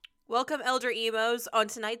Welcome, Elder Emos. On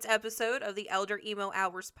tonight's episode of the Elder Emo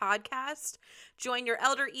Hours podcast, join your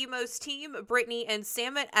Elder Emos team, Brittany and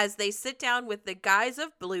Samet, as they sit down with the guys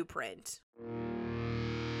of BluPrint.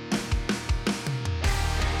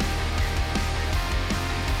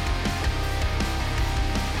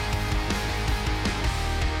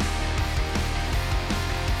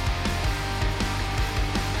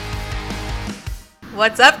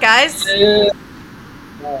 What's up, guys? Good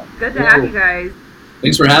to have you guys.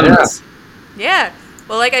 Thanks for having us. Yeah.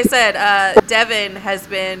 Well, like I said, Devin has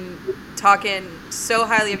been talking so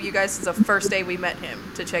highly of you guys since the first day we met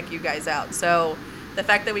him to check you guys out. So the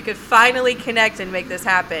fact that we could finally connect and make this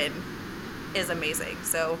happen is amazing.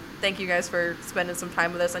 So thank you guys for spending some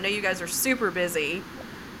time with us. I know you guys are super busy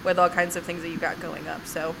with all kinds of things that you got going up.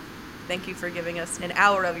 So thank you for giving us an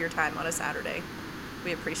hour of your time on a Saturday.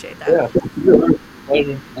 We appreciate that. Yeah,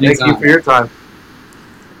 Pleasure. thank you for your time.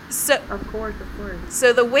 So, Of course.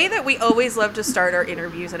 So the way that we always love to start our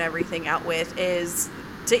interviews and everything out with is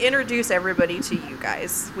to introduce everybody to you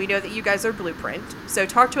guys. We know that you guys are BluPrint. So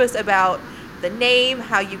talk to us about the name,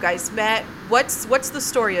 how you guys met. What's the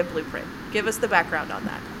story of BluPrint? Give us the background on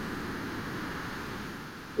that.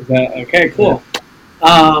 Is that okay? Cool.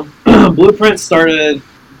 BluPrint started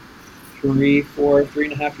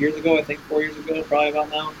 3.5 years ago. I think 4 years ago, probably about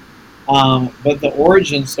now. But the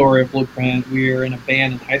origin story of BluPrint, we were in a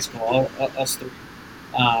band in high school, us three.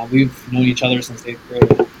 We've known each other since 8th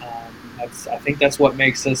grade. I think that's what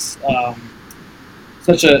makes us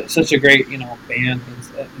such a great band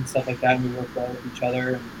and stuff like that. And we work well with each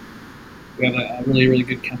other, and we have a really, really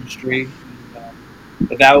good chemistry.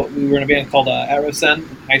 And, we were in a band called Arisen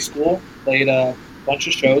in high school. Played a bunch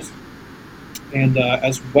of shows, and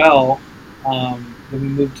as well, then we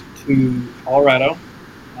moved to Colorado.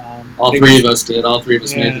 All three of us did. All three of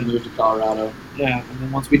us made the move to Colorado. Yeah, and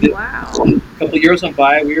then once we did, Wow. a couple of years went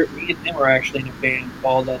by. Me and him were actually in a band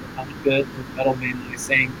called The Common Good, a metal band, and I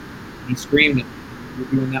sang and he screamed. And we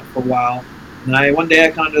were doing that for a while. And one day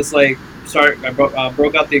I kind of just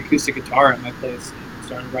broke out the acoustic guitar at my place and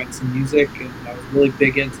started writing some music. And I was really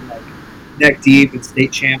big into Neck Deep and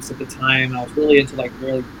State Champs at the time. And I was really into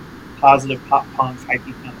really positive pop punk,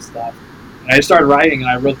 hypey kind of stuff. And I just started writing, and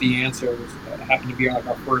I wrote The Answer, which happened to be our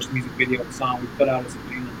first music video song we put out as a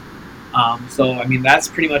band. So I mean, that's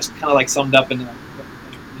pretty much kind of summed up in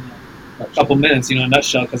a couple minutes, in a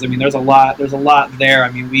nutshell. Because I mean, there's a lot there. I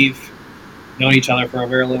mean, we've known each other for a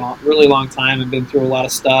really long time and been through a lot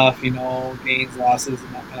of stuff, gains, losses,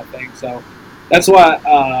 and that kind of thing. So that's why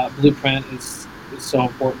BluPrint is so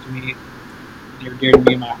important to me, near dear to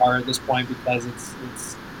me in my heart at this point, because it's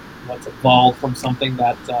what's evolved from something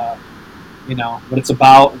that. What it's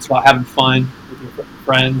about. It's about having fun with your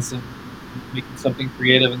friends and making something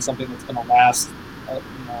creative and something that's going to last, a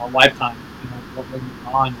lifetime.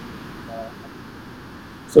 On.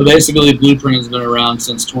 So basically, BluPrint has been around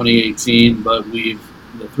since 2018, but the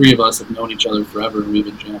three of us have known each other forever, and we've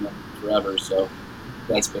been jamming forever. So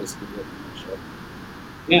that's basically it.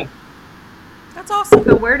 Yeah. That's awesome.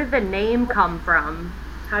 So where did the name come from?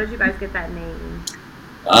 How did you guys get that name?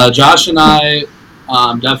 Josh and I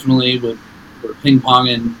definitely were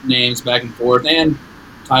ping-ponging names back and forth, and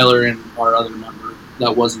Tyler and our other member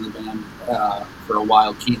that was in the band for a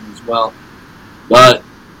while, Keaton as well. But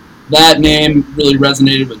that name really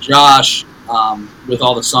resonated with Josh with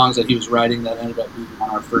all the songs that he was writing that ended up being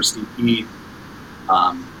on our first EP.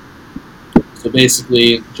 So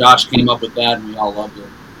basically, Josh came up with that, and we all loved it.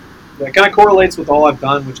 Yeah, it kind of correlates with All I've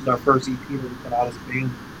Done, which is our first EP that we put out as a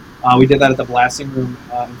band. We did that at the Blasting Room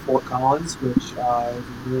in Fort Collins, which is a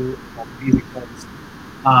really amazing place.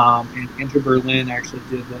 And Andrew Berlin actually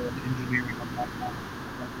did the engineering on that.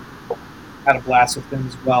 Had a blast with him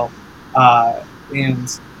as well.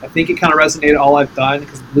 And I think it kind of resonated All I've Done,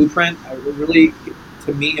 because BluPrint, really,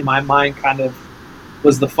 to me, in my mind, kind of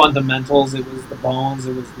was the fundamentals. It was the bones.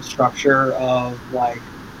 It was the structure of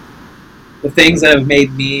the things that have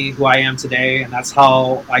made me who I am today, and that's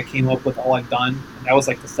how I came up with All I've Done. And that was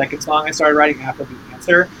the second song I started writing after The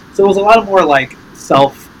Answer. So it was a lot of more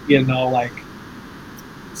self,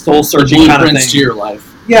 soul searching kind of thing. To your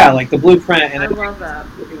life. Yeah, the BluPrint. And I love that.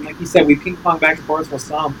 And like you said, we ping pong back and forth with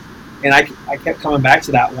some, and I kept coming back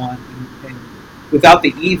to that one. And without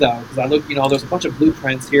the E though, because I look, there's a bunch of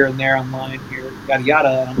BluPrints here and there online, here, yada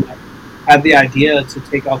yada. And I had the idea to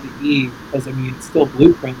take out the E, because I mean it's still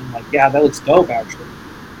BluPrint. I'm yeah, that looks dope actually,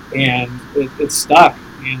 and it stuck.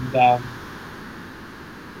 And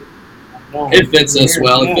it fits us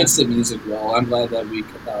well. Yeah. It fits the music well. I'm glad that we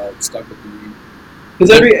stuck with the name. Because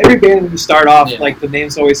every band, when you start off, the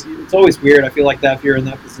name's it's always weird. I feel like that if you're in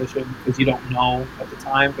that position, because you don't know at the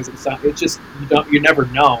time, because you never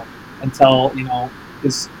know. until, you know,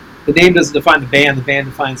 because the name doesn't define the band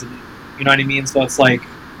defines the name. You know what I mean? So it's like,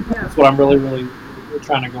 Yeah. that's what I'm really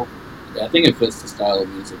trying to go for. Yeah, I think it fits the style of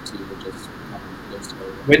music too. It just kind of goes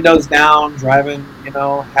together. Windows down, driving, you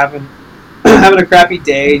know, having a crappy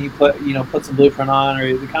day, and you put some BluPrint on,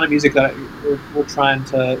 or the kind of music that we're trying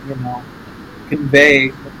to, you know, convey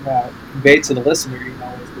to the listener. You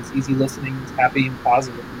know, is easy listening, is happy and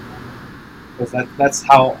positive. You know? Because that's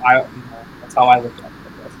how I look at it.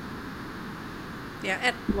 I guess. Yeah,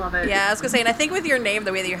 and Love it. yeah, I was gonna say, and I think with your name,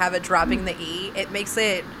 the way that you have it dropping the E, it makes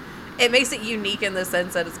it unique in the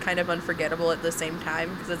sense that it's kind of unforgettable at the same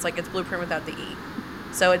time, because it's like it's BluPrint without the E.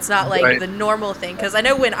 So it's not like Right. the normal thing. Because I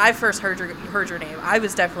know when I first heard your name, I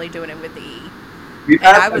was definitely doing it with the E. We've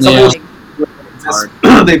And had I was Yeah. like, It's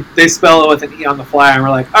hard. they spell it with an E on the fly, and we're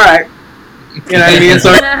like, all right, you know what I mean?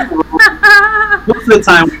 So most of the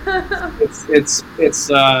time, it's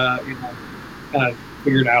you know, kind of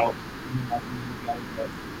figured out. You know, but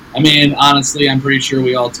I mean, honestly, I'm pretty sure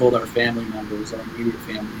we all told our family members, our immediate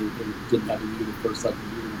family, that we didn't have a U the first like a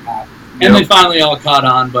year and a half. And they finally all caught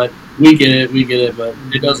on, but we get it, but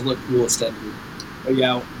it does look cool aesthetically. But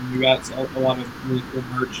yeah, we got a lot of really cool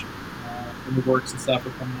merch in the works and stuff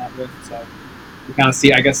we're coming out with. So we kind of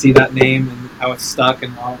see that name and how it's stuck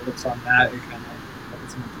and how it looks on that. It kind of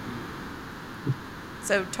it's meant to be.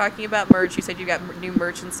 so talking about merch, you said you got new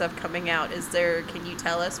merch and stuff coming out. Can you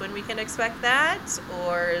tell us when we can expect that?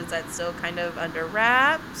 Or is that still kind of under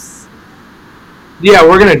wraps? Yeah,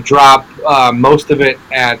 we're going to drop most of it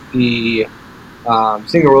at the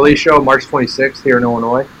single release show March 26th here in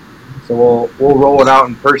Illinois. So we'll roll it out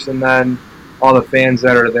in person then. All the fans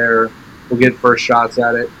that are there will get first shots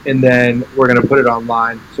at it. And then we're going to put it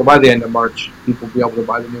online. So by the end of March, people will be able to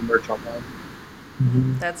buy the new merch online.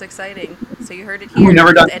 That's exciting. So you heard it here. We've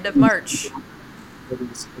never done- At the end of March.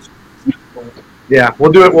 Yeah,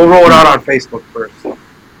 we'll do it. We'll roll it out on Facebook first.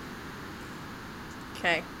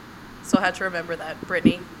 Okay. So I'll have to remember that.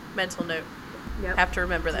 Brittany, mental note. Yep. Have to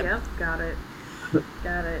remember that. Yep.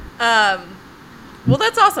 Got it. Well,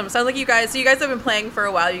 that's awesome. Sounds like you guys have been playing for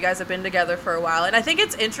a while. You guys have been together for a while. And I think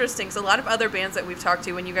it's interesting. So a lot of other bands that we've talked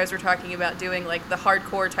to, when you guys were talking about doing like the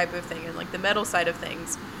hardcore type of thing and like the metal side of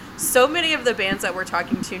things, so many of the bands that we're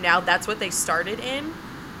talking to now, that's what they started in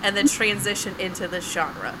and then transitioned into this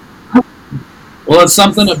genre. Well, it's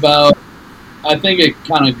something about, I think it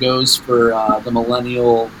kind of goes for the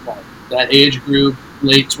millennial, that age group,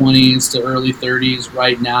 late 20s to early 30s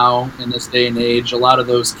right now in this day and age. A lot of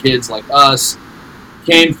those kids like us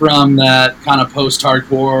came from that kind of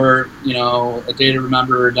post-hardcore, you know, A Day to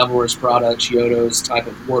Remember, Devil Wears Prada, Chiodos type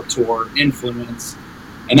of Warped Tour influence.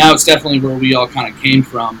 And now it's definitely where we all kind of came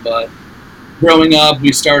from. But growing up,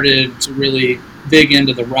 we started to really dig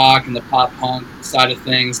into the rock and the pop punk side of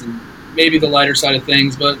things and maybe the lighter side of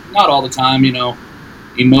things, but not all the time, you know.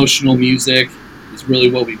 Emotional music is really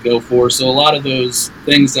what we go for. So a lot of those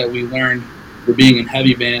things that we learned for being in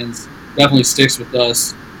heavy bands definitely sticks with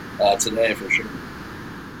us today for sure.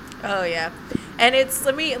 Oh yeah, and it's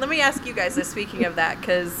let me ask you guys this. Speaking of that,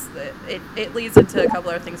 because it leads into a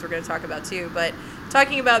couple other things we're going to talk about too. But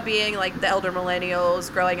talking about being like the elder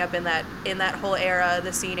millennials, growing up in that whole era,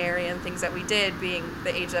 the scene area, and things that we did, being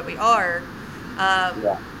the age that we are,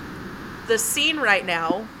 the scene right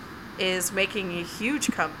now is making a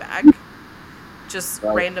huge comeback, just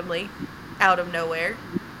randomly, out of nowhere.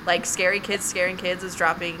 Like Scary Kids Scaring Kids is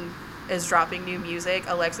dropping new music.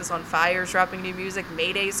 Alexis on Fire is dropping new music.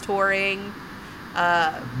 Mayday's touring.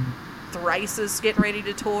 Thrice is getting ready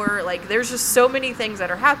to tour. Like, there's just so many things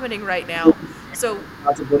that are happening right now. So,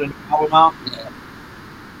 Not to put an album out,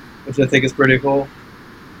 which I think is pretty cool.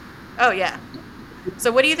 oh yeah.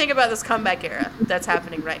 So, what do you think about this comeback era that's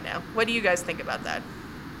happening right now? What do you guys think about that?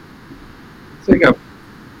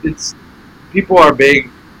 It's people are big.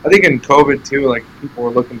 I think in COVID too, like people were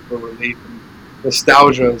looking for relief, and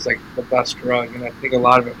nostalgia is like the best drug, and I think a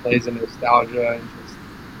lot of it plays into nostalgia and just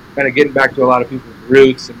kind of getting back to a lot of people's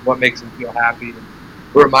roots and what makes them feel happy. And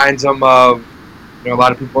it reminds them of, you know, a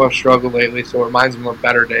lot of people have struggled lately, so it reminds them of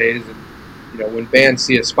better days. And you know, when bands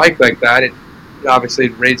see a spike like that, it obviously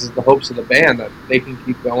raises the hopes of the band that they can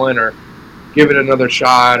keep going or give it another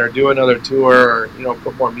shot or do another tour or, you know,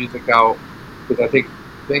 put more music out. Because I think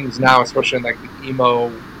things now, especially in like the emo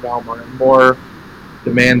realm, are in more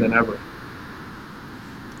demand than ever.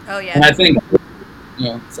 Oh yeah. And I think,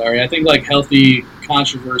 I think like healthy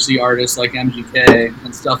controversy artists like MGK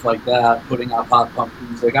and stuff like that, putting out pop punk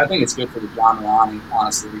music, I think it's good for the genre,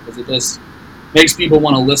 honestly, because it just makes people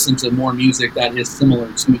want to listen to more music that is similar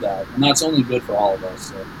to that, and that's only good for all of us.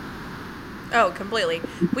 So. Oh, completely.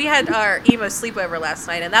 We had our emo sleepover last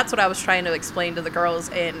night, and that's what I was trying to explain to the girls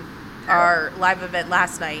in our live event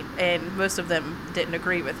last night, and most of them didn't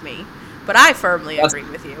agree with me. But I firmly agree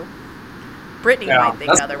with you. Brittany might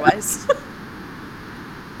think otherwise.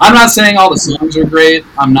 I'm not saying all the songs are great.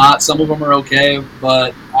 I'm not. Some of them are okay,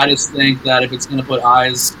 but I just think that if it's going to put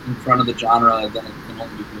eyes in front of the genre, then it can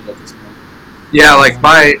only be good at this point. Yeah, like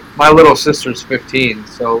my little sister's 15,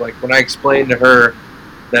 so like when I explained to her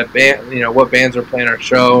that band, what bands are playing our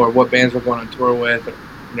show or what bands we're going on tour with,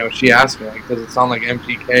 she asked me like, does it sound like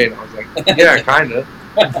MGK? And I was like, yeah, kind of.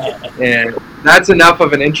 And that's enough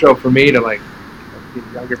of an intro for me to like get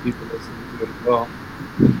younger people listening to it as well.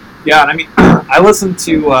 Yeah, and I mean, I listen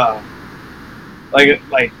to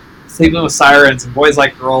like Sleeping with Sirens and Boys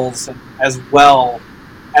Like Girls, and as well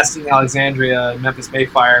Esting Alexandria and Memphis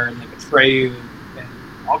Mayfire and like Atreyu and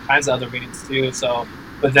all kinds of other bands too. So,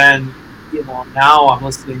 but then now I'm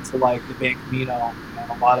listening to like the band Camino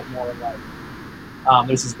and a lot of more like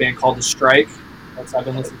there's this band called The Strike that's I've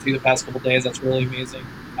been listening to the past couple days. That's really amazing,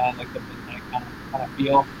 kind of like the midnight kind of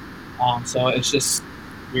feel. So it's just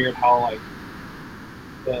weird how like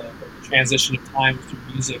the transition of time through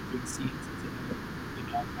music, through the scenes.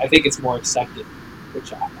 I think it's more accepted,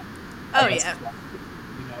 which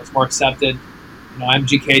it's more accepted.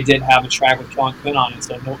 MGK did have a track with Kellen Quinn on it,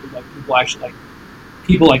 so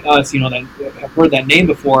people like us, that have heard that name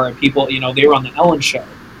before, and people, they were on the Ellen Show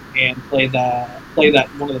and played that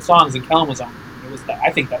one of the songs, and Kellen was on it. It was that.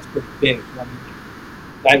 I think that's pretty big. I mean,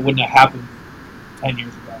 that wouldn't have happened 10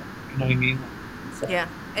 years ago. You know what I mean? So, yeah,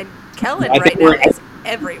 and Kellen right now is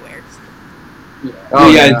everywhere.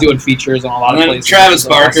 Yeah. Doing features on a lot of places. Travis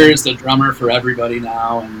Barker is the drummer for everybody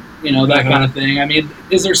now, and that kind of thing. I mean,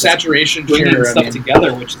 is there saturation? Bringing stuff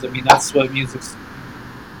together, which is, that's what music's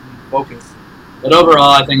focus. But overall,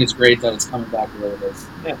 I think it's great that it's coming back the way it is.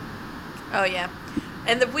 Yeah. Oh yeah,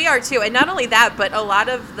 and we are too. And not only that, but a lot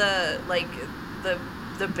of the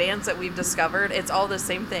bands that we've discovered, it's all the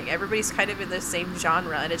same thing. Everybody's kind of in the same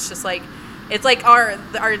genre, and it's just like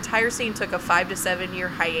our entire scene took a 5 to 7 year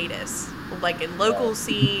hiatus, like in local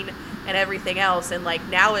scene and everything else, and like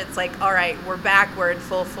now it's like, all right, we're back, we're in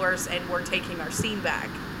full force, and we're taking our scene back.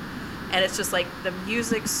 And it's just like the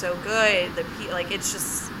music's so good,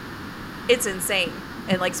 it's insane.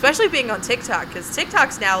 And like especially being on TikTok, because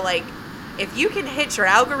TikTok's now like, if you can hit your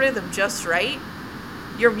algorithm just right,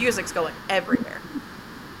 your music's going everywhere.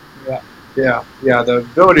 Yeah. The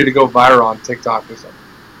ability to go viral on TikTok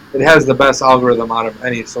it has the best algorithm out of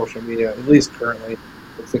any social media, at least currently.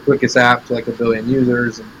 It's the quickest app to like 1 billion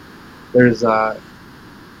users, and there's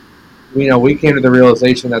we came to the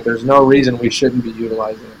realization that there's no reason we shouldn't be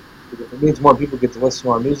utilizing it. Because if it means more people get to listen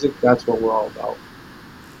to our music, that's what we're all about.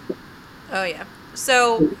 Oh yeah.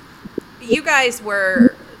 So you guys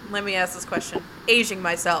were, let me ask this question, aging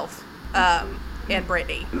myself, and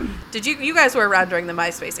Brittany. Did you guys were around during the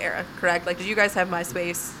MySpace era, correct? Like, did you guys have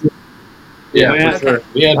MySpace? Yeah, for sure.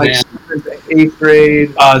 We had like 8th grade.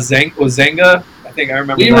 Zenga? I think I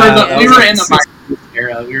remember we that. We were in the MySpace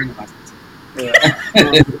era. We were in the MySpace era.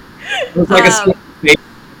 Yeah. It was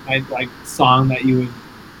like like song that you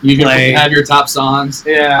would could have your top songs.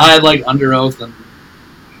 Yeah. I had like Under Oath and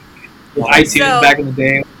iTunes back in the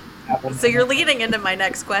day. So you're leading into my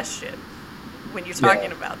next question when you're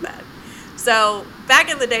talking about that. So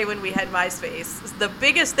back in the day when we had MySpace, the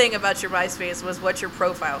biggest thing about your MySpace was what your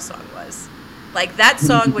profile song was. Like, that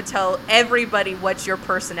song would tell everybody what your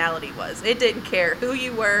personality was. It didn't care who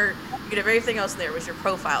you were. You could have everything else in there. It was your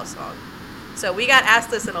profile song. So we got asked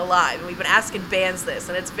this in a live, and we've been asking bands this,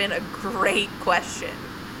 and it's been a great question.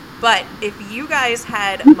 But if you guys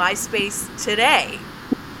had MySpace today,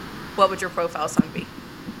 what would your profile song be?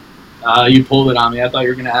 You pulled it on me. I thought you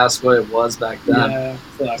were going to ask what it was back then.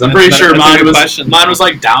 Yeah, I'm pretty sure mine was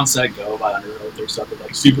like Down Set Go by Under Oath or something,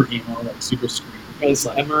 like super emo, like super scream. It's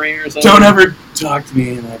like Emery or something. Don't ever talk to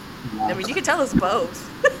me. Like, I mean, you could tell us both.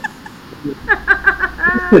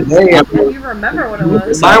 Today, you remember what it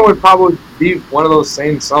was. Mine would probably be one of those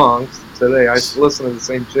same songs today. I listen to the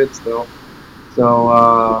same shit still.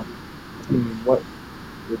 So, what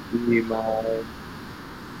would be my...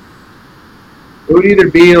 It would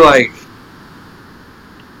either be like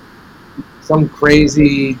some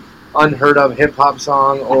crazy, unheard of hip hop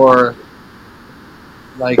song, or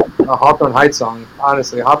like a Hawthorne Heights song.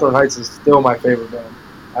 Honestly, Hawthorne Heights is still my favorite band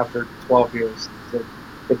after 12 years. So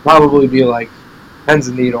it'd probably be like Pens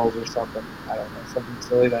and Needles or something. I don't know, something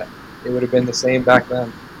silly that it would have been the same back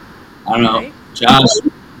then. I don't know.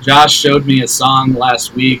 Josh showed me a song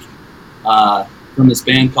last week from this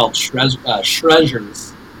band called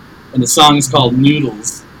Treasures. And the song is called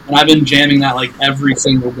Noodles. And I've been jamming that like every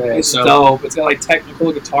single day. It's dope. It's got like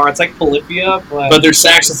technical guitar. It's like Polyphia, but there's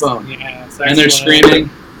saxophone. Yeah, and they're screaming.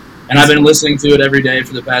 And I've been listening to it every day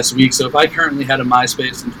for the past week. So if I currently had a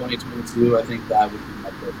MySpace in 2022, I think that would be my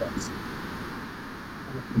profile.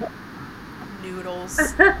 Noodles.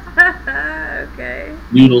 Okay.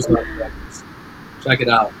 Noodles Records. Check it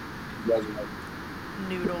out. You guys are like,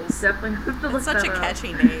 Noodles. Definitely have to look It's such a that up.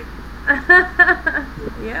 catchy name.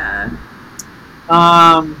 Yeah.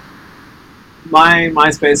 My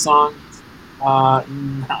MySpace song. No.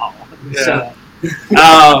 Yeah. Shut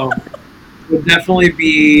up. Would definitely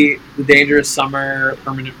be "The Dangerous Summer"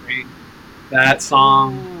 Permanent Rain. That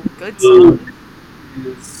song Ooh, good song.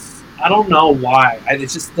 is, I don't know why.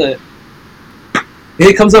 It's just it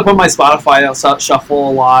comes up on my Spotify. I'll shuffle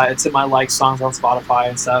a lot. It's in my like songs on Spotify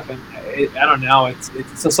and stuff. And I don't know.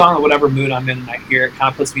 It's a song that whatever mood I'm in and I hear it,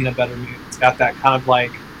 kind of puts me in a better mood. It's got that kind of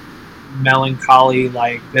like melancholy,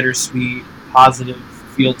 like bittersweet, positive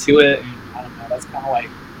feel to it. And I don't know. That's kind of like,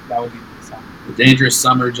 that would be the song. The Dangerous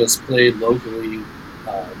Summer just played locally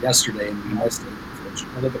yesterday, and we missed it.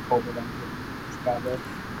 I live at Colbert, Chicago.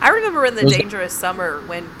 I remember in the Was it- Dangerous Summer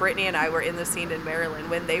when Brittany and I were in the scene in Maryland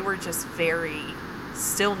when they were just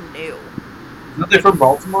still new. Isn't they from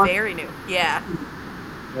Baltimore? Very new. Yeah.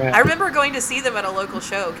 Yeah. I remember going to see them at a local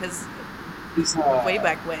show because He's, way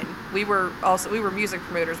back when we were music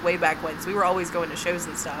promoters way back when, so we were always going to shows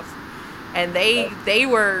and stuff. And they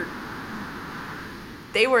were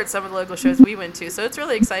at some of the local shows we went to, so it's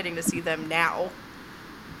really exciting to see them now.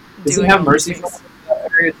 Does it doing have all Mercy these from things.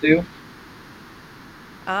 that area too?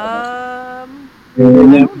 I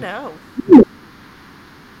don't know.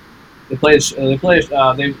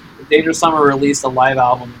 Dangerous Summer released a live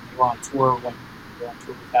album and they were on tour when they were on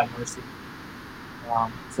tour with Have Mercy.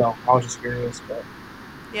 So I was just curious, but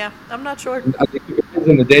Yeah, I'm not sure. I think the kids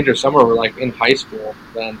in the Dangerous Summer were like in high school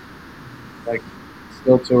then, like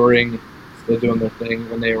still touring, still doing their thing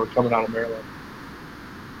when they were coming out of Maryland.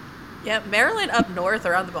 Yeah, Maryland up north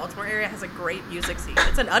around the Baltimore area has a great music scene.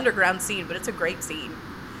 It's an underground scene, but it's a great scene.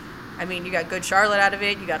 I mean, you got Good Charlotte out of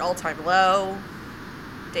it. You got All Time Low,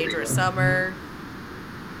 Dangerous Summer.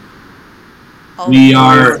 We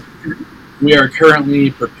are currently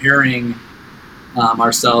preparing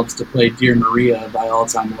ourselves to play "Dear Maria" by All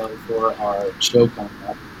Time Low for our show coming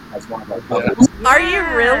up as one of our covers. Are you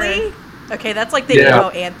really? Okay, that's like the Yeah. emo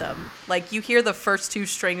anthem. Like you hear the first two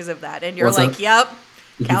strings of that, and you're What's like, that? "Yep, Did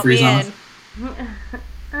you count freeze me on in."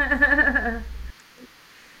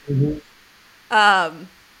 us?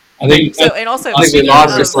 I think So and also I think we speaking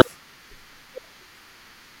lost of, this, like-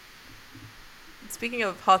 speaking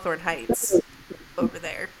of Hawthorne Heights over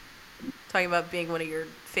there, talking about being one of your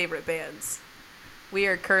favorite bands, we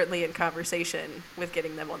are currently in conversation with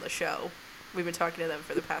getting them on the show. We've been talking to them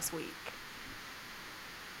for the past week.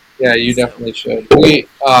 Yeah, you So- definitely should. We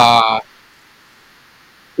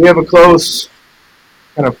have a close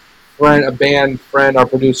kind of friend, a band friend. Our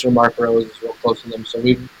producer Mark Rose is real close to them, so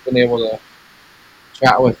we've been able to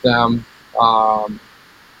chat with them.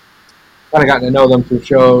 Kind of gotten to know them through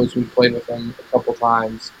shows. We played with them a couple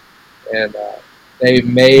times, and they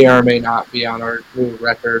may or may not be on our new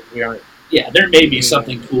record. We aren't. Yeah, there may be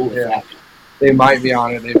something cool with Yeah. that. They might be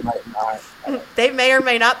on it. They might not. They may or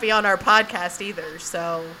may not be on our podcast either,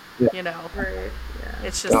 so Yeah. you know, Right. Yeah.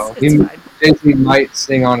 it's just So, it's he- fine. JT might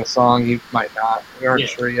sing on a song. He might not. We aren't Yeah.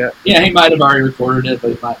 sure yet. Yeah, he might have already recorded it,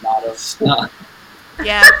 but he might not have.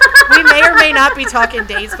 Yeah, we may or may not be talking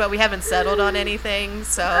dates, but we haven't settled on anything.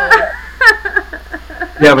 So,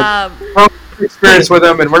 Yeah, but experience with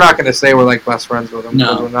them, and we're not going to say we're like best friends with them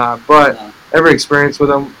because No. we're not. But No. every experience with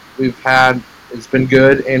them we've had has been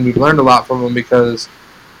good, and we've learned a lot from them because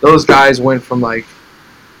those guys went from like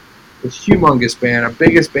this humongous band, our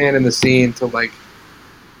biggest band in the scene, to like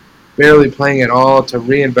barely playing at all, to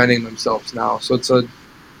reinventing themselves now. So it's a,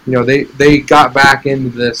 they got back into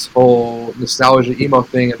this whole nostalgia emo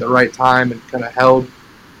thing at the right time and kind of held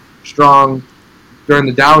strong during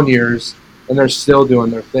the down years, and they're still doing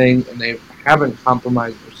their thing, and they haven't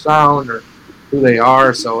compromised their sound or who they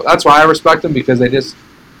are. So that's why I respect them, because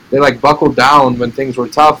they like buckled down when things were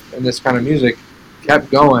tough, and this kind of music kept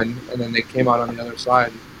going, and then they came out on the other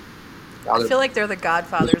side. Now I they're- feel like they're the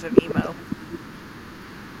godfathers of emo.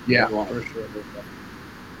 yeah, for sure.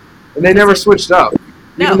 And they never switched up.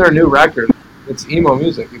 No. Even their new record, it's emo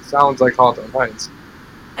music. It sounds like Hawthorne Heights.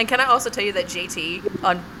 And can I also tell you that JT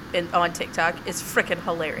on TikTok is freaking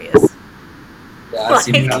hilarious. Yeah, I've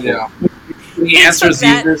seen Like- that. Yeah. The He answers took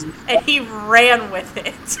that users. and he ran with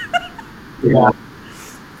it. Yeah.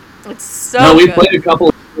 It's so No, we good. played a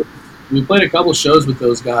couple. We played a couple shows with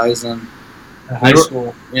those guys, and High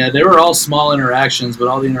school. yeah, they were all small interactions, but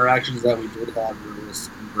all the interactions that we did have were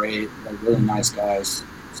just great. Like really nice guys.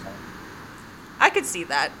 So, I could see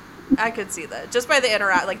that. I could see that. Just by the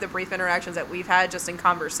the brief interactions that we've had just in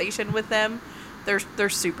conversation with them, they're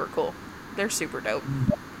super cool. They're super dope.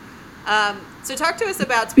 So talk to us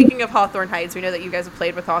about, speaking of Hawthorne Heights, we know that you guys have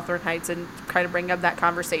played with Hawthorne Heights and kind of bring up that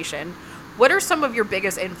conversation. What are some of your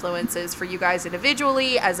biggest influences for you guys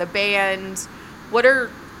individually, as a band? What are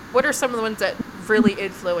some of the ones that really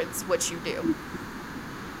influence what you do?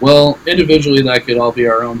 Well, individually, that could all be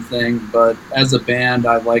our own thing, but as a band,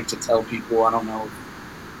 I like to tell people, I don't know if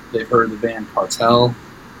they've heard of the band Cartel,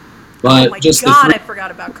 but oh my God, I forgot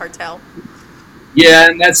about Cartel. Yeah,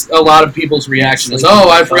 and that's a lot of people's reaction is, oh,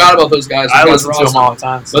 I forgot about those guys. I listen to them all the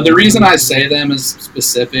time. But the reason I say them is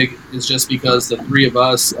specific is just because the three of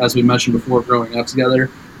us, as we mentioned before, growing up together,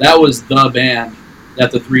 that was the band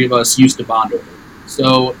that the three of us used to bond over.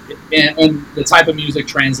 So, and the type of music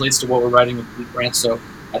translates to what we're writing with BluPrint, so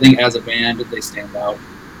I think as a band, they stand out.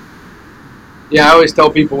 Yeah, I always tell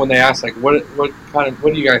people when they ask, like, what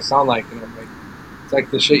do you guys sound like? And I'm like, it's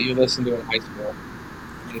like the shit you listen to in high school.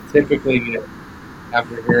 And you typically get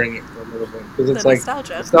after hearing it for a little bit, because it's like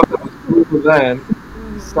nostalgia. Stuff that was cool then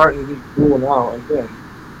is starting to be cool now again,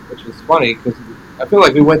 which is funny because I feel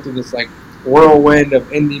like we went through this like whirlwind of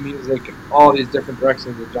indie music and all these different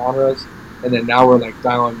directions of genres, and then now we're like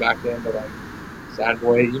dialing back into like sad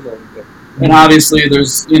boy emo. And obviously,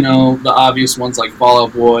 there's the obvious ones like Fall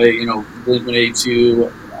Out Boy,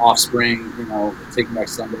 BluPrint, Offspring, Take Me Back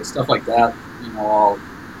Sunday, stuff like that. All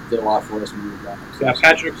did a lot for us when we were young. Yeah,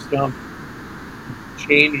 Patrick Stump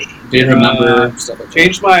changed. Did remember stuff like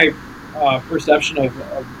changed my perception of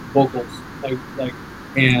vocals, like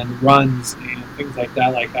and runs and things like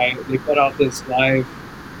that. Like they put out this live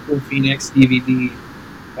from Phoenix DVD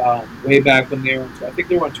way back when they were. I think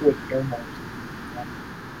they were on tour with Paramore.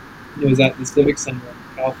 It was at the Civic Center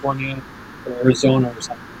in California or Arizona or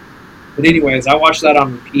something. But anyways, I watched that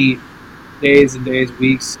on repeat, days and days,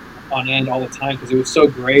 weeks on end, all the time, because it was so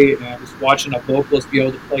great. And I was watching a vocalist be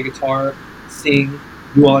able to play guitar, sing,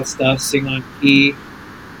 do all that stuff, sing on key,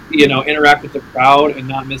 interact with the crowd and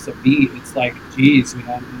not miss a beat. It's like, geez,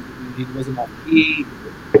 man, he wasn't off key.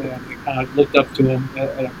 And we kind of looked up to him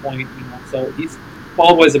at a point, So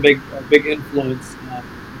Paul was a big influence.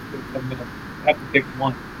 I'm gonna have to pick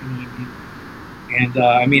one. And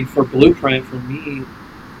for BluPrint, for me,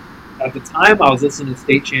 at the time I was listening to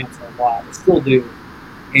State Champs a lot. I still do.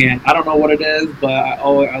 And I don't know what it is, but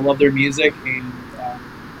I love their music, and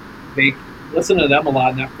they listen to them a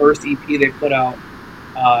lot. And that first EP they put out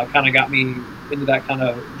kind of got me into that kind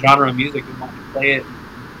of genre of music and wanted to play it.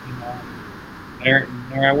 And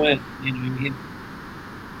there I went. You know what I mean?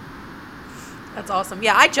 That's awesome.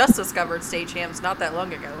 Yeah, I just discovered State Champs not that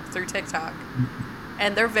long ago through TikTok.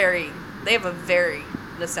 And they have a very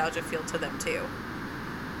nostalgia feel to them too.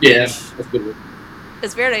 Yeah, that's a good one.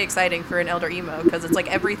 It's very exciting for an Elder Emo because it's like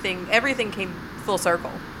everything came full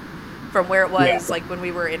circle from where it was like when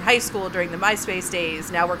we were in high school during the MySpace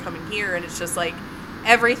days. Now we're coming here, and it's just like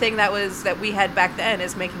everything that we had back then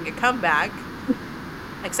is making a comeback.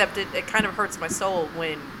 Except it kind of hurts my soul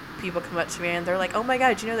when people come up to me and they're like, "Oh my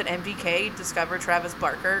God, do you know that MGK discovered Travis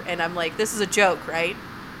Barker?" And I'm like, "This is a joke, right?"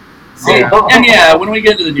 And when we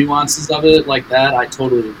get into the nuances of it like that, I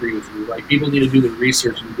totally agree with you. Like, people need to do the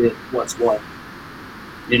research and get what's what.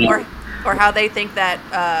 Or how they think that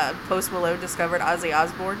Post Malone discovered Ozzy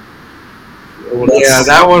Osbourne. Yeah,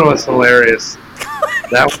 that one was hilarious.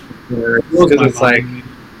 That was hilarious. Because it's like,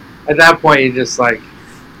 at that point, you just like,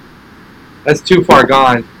 that's too far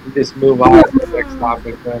gone. You just move on to the next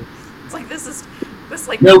topic then. It's like, this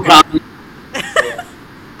no comment.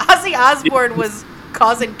 Ozzy Osbourne was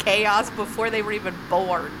causing chaos before they were even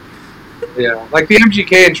born. Yeah, like the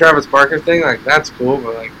MGK and Travis Barker thing, like, that's cool,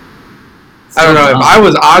 but like, I don't know, if I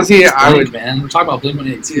was Ozzy, I would... Man, we're talking about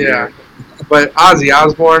BluPrint. Yeah, but Ozzy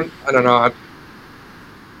Osbourne, I don't know,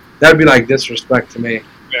 that'd be like disrespect to me.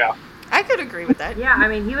 Yeah. I could agree with that. Yeah, I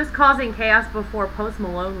mean, he was causing chaos before Post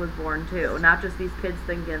Malone was born, too. Not just these kids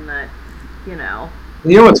thinking that, You know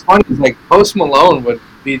what's funny is, like, Post Malone would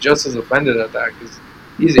be just as offended at that, because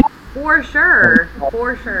he's... For sure.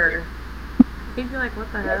 He'd be like, what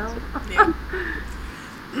the hell? Yeah.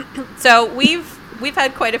 So we've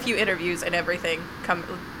had quite a few interviews and everything come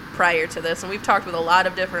prior to this, and we've talked with a lot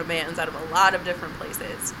of different bands out of a lot of different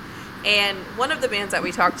places. And one of the bands that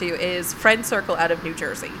we talked to is Friend Circle out of New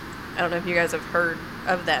Jersey. I don't know if you guys have heard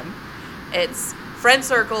of them. It's Friend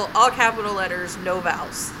Circle, all capital letters, no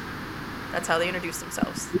vowels. That's how they introduce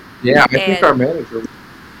themselves. Yeah, I think our manager...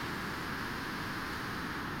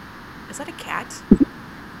 Is that a cat?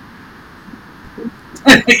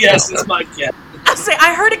 Yes, it's my cat.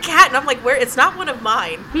 I heard a cat, and I'm like, where? It's not one of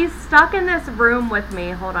mine. He's stuck in this room with me.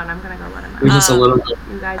 Hold on, I'm gonna go let him Leave out. us a little bit.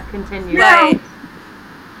 You guys continue. But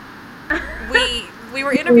we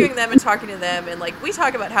were interviewing them and talking to them, and like we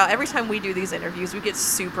talk about how every time we do these interviews, we get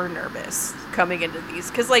super nervous coming into these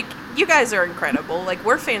because like you guys are incredible. Like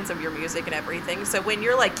we're fans of your music and everything. So when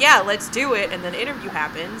you're like, yeah, let's do it, and then interview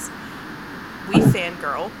happens, we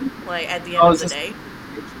fangirl like at the end of the day.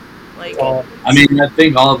 Like, I mean, I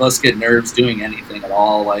think all of us get nerves doing anything at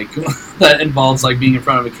all, like that involves like being in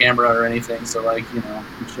front of a camera or anything. So, like, you know,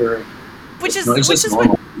 I'm sure. Which is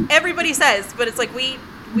normal. what everybody says, but it's like we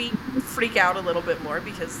freak out a little bit more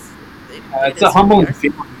because it's a humbling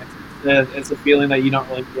feeling. It's a feeling that you don't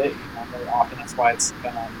really get very often. That's why it's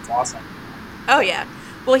awesome. Oh yeah.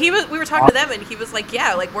 Well, we were talking to them, and he was like,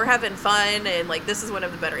 yeah, like, we're having fun, and, like, this is one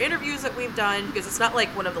of the better interviews that we've done, because it's not like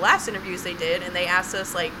one of the last interviews they did, and they asked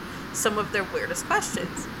us, like, some of their weirdest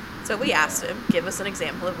questions. So we asked him, give us an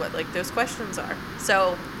example of what, like, those questions are.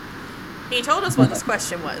 So he told us what this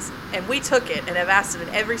question was, and we took it, and have asked it in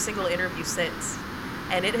every single interview since.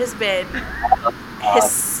 And it has been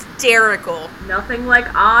hysterical. Nothing like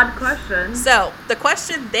odd questions. So, the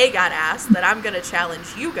question they got asked, that I'm going to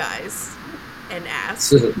challenge you guys and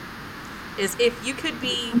ask, is if you could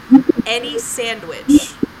be any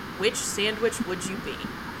sandwich, which sandwich would you be?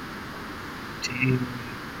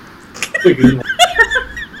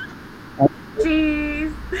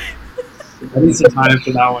 Jeez. I need some time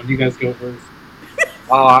for that one. You guys go first.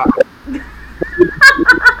 What?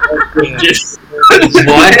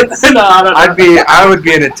 No, I would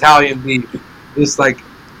be an Italian beef, just like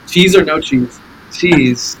cheese or no cheese.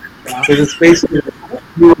 Cheese, because it's basically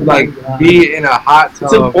you would like be in a hot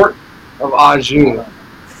tub of au jus,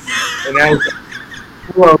 and as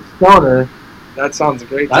a stoner, that sounds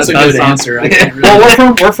great. That's a good answer. I can't really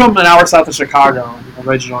Well, we're from an hour south of Chicago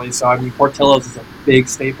originally, so I mean Portillo's is a big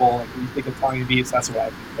staple. Like when you think of Italian beefs, that's what I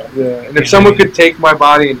think of. Yeah, and if someone could take my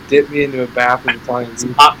body and dip me into a bath of Italian Some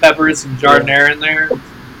beef, hot peppers, some jardinere in there.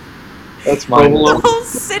 that's mine. Oh,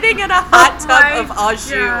 sitting in a hot tub of au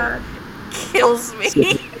jus God. kills me.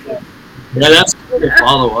 Yeah, that's good to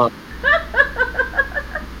follow up.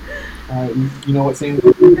 You know what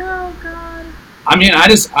sandwich? Oh, God. I mean, I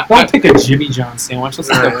Don't pick a Jimmy John sandwich. That's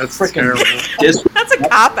like a That's freaking terrible. That's a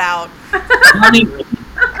cop-out. I mean,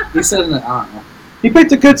 he said, I don't know. He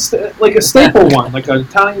picked a good, like a staple one, like an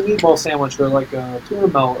Italian meatball sandwich, or like a tuna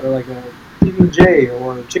melt, or like a PB&J,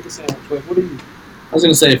 or a chicken sandwich. Like, what are you? I was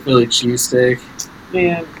gonna say a Philly cheesesteak.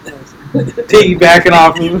 Man, piggybacking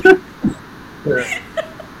off me.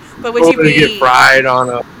 But would you Hoping to get be fried on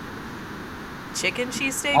a chicken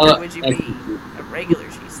cheesesteak, or would you be a regular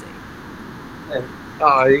cheesesteak?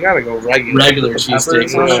 Oh, you gotta go regular. Regular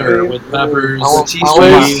cheesesteak for sure, with peppers. I want cheese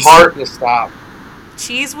my whiz. heart to stop.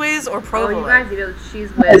 Cheese whiz or Oh, you provolone? guys eat those cheese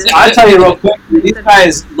whiz. I'll tell you real quick, these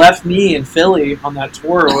guys left me in Philly on that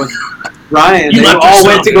tour with Ryan. You They left all yourself,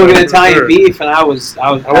 went to go get yeah, Italian sure. beef, and I was I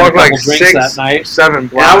had a walked couple like drinks that night. 7 And I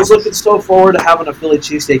blocks. was looking so forward to having a Philly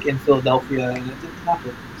cheesesteak in Philadelphia, and it didn't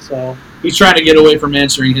happen. So, He's trying to get away from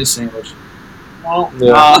answering his sandwich. well,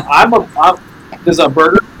 Yeah. there's a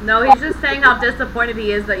burger. No, he's just saying how disappointed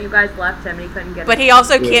he is that you guys left him and he couldn't get But it. he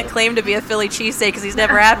also can't claim to be a Philly cheesesteak because he's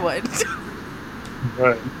never had one.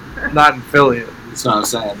 Right. Not in Philly. That's what I'm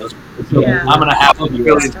saying. Those, Yeah. I'm gonna have to be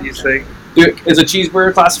Philly Yeah. cheesesteak. Dude, is a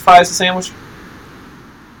cheeseburger classified as a sandwich?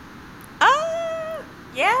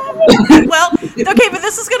 Yeah. Well, okay, but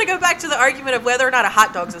this is going to go back to the argument of whether or not a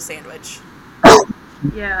hot dog's a sandwich.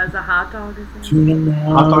 Yeah, is a hot dog a sandwich?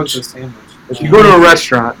 Hot dog's a sandwich. If you go to a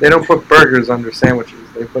restaurant, they don't put burgers under sandwiches.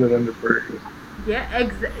 They put it under burgers. Yeah,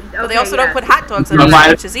 okay, But they also yes. don't put hot dogs under Right.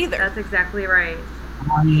 sandwiches either. That's exactly right.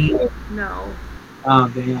 No. Oh,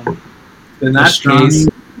 damn. In that Pastrami. case,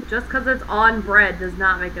 Just because it's on bread does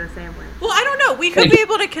not make it a sandwich. Well, I don't know. We could be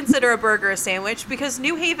able to consider a burger a sandwich because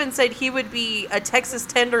New Haven said he would be a Texas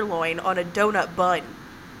tenderloin on a donut bun.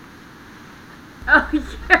 Oh,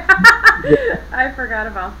 yeah. I forgot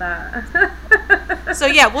about that. So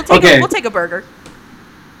yeah, we'll take a burger.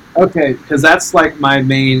 okay, because that's like my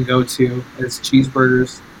main go-to is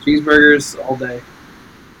cheeseburgers. Cheeseburgers all day.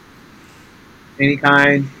 Any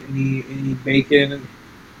kind, any bacon,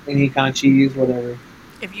 any kind of cheese, whatever.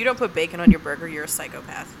 If you don't put bacon on your burger, you're a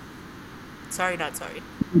psychopath. Sorry, not sorry.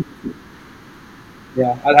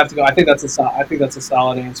 Yeah, I'd have to go. I think that's a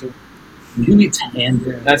solid answer. who eats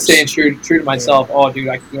hamburgers? That's staying true to myself. Oh, dude,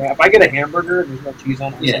 if I get a hamburger and there's no cheese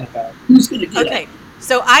on it, I'm Yeah. saying that. Who's gonna get Okay,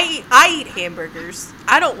 so I eat hamburgers.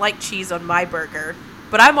 I don't like cheese on my burger,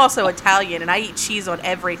 but I'm also Italian and I eat cheese on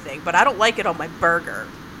everything, but I don't like it on my burger.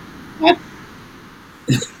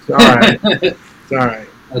 All right. It's all right.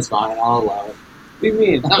 That's fine. I'll allow it. What do you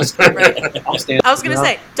mean? Right. I'll stand. I was gonna Yeah.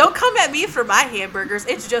 say, don't come at me for my hamburgers.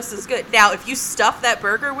 It's just as good. Now, if you stuff that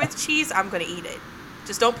burger with cheese, I'm gonna eat it.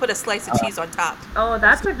 Just don't put a slice of cheese on top. Oh,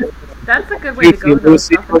 that's a good way to go. Though,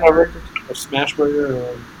 Lucy, stuffing whatever. burgers. Or smash burger.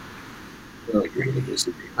 Or... Like, you're gonna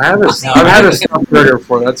disagree. I've had a stuffed burger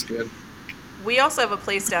before. That's good. We also have a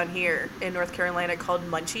place down here in North Carolina called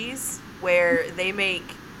Munchies, where they make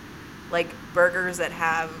like burgers that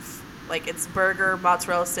have like it's burger,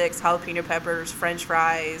 mozzarella sticks, jalapeno peppers, French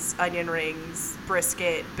fries, onion rings,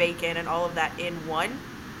 brisket, bacon, and all of that in one.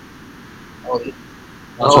 Oh, yeah.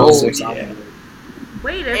 Yeah.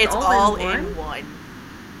 Wait, It's all in one.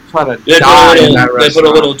 Trying to They die in that put a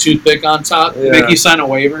restaurant. little toothpick on top. Yeah. Make you sign a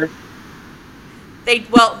waiver. They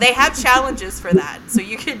have challenges for that, so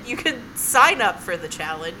you could sign up for the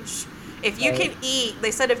challenge. If you can eat,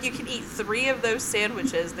 they said if you can eat 3 of those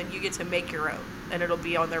sandwiches, then you get to make your own, and it'll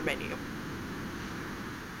be on their menu.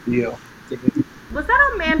 Deal. Was that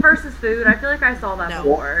on Man vs. Food? I feel like I saw that No,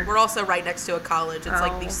 before. we're also right next to a college. It's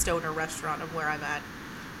like the Oh. stoner restaurant of where I'm at.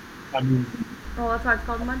 I mean, Oh, that's why it's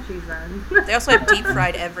called Munchies then. They also have deep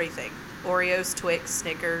fried everything: Oreos, Twix,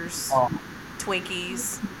 Snickers, oh,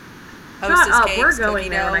 Twinkies, Shut Hostess up, cakes, we're cookie going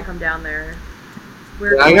there when I dough. come down there.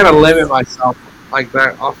 Yeah, I gotta limit myself like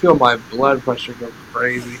that. I'll feel my blood pressure go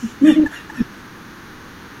crazy.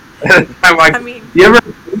 I'm like, I mean, you ever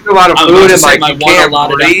eat a lot of I was about food to and say like my you one can't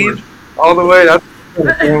allotted breathe effort. all the way? That's what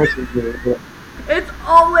the sandwiches do. But It's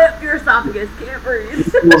all the way up your esophagus. Can't breathe.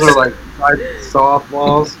 those are like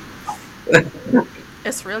softballs.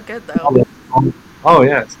 it's real good though. Oh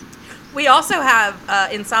yeah, We also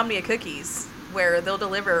have Insomnia Cookies, where they'll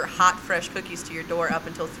deliver hot, fresh cookies to your door up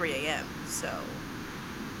until 3 a.m. So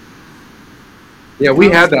yeah.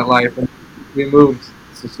 We had that life, and we moved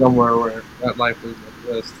to somewhere where that life doesn't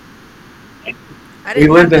exist. I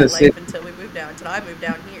didn't lived have in that a city. life until I moved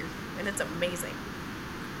down here, and it's amazing.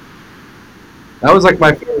 That was like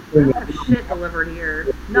my favorite I thing. don't have shit delivered here.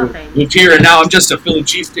 Nothing. Moved here, and now I'm just a Philly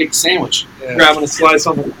cheesesteak sandwich. Yeah. grabbing a slice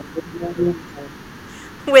on the.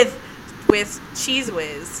 With Cheese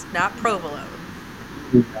Whiz, not provolone.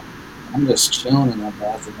 I'm just chilling in that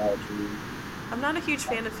bathroom all tree. I'm not a huge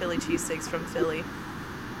fan of Philly cheesesteaks from Philly.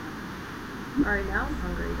 Alright, now I'm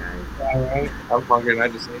hungry, guys. All right. I'm hungry and I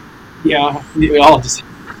just ate. Yeah, we all just.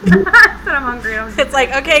 I said I'm hungry. I'm It's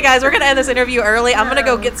like, okay, guys, we're gonna end this interview early. I'm gonna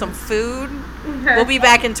go get some food. We'll be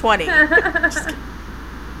back in 20. Wife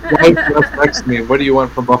just texted me, what do you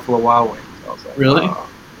want from Buffalo Wild Wings? I was like, Really? oh.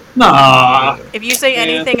 Nah. If you say Yeah.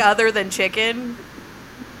 anything other than chicken,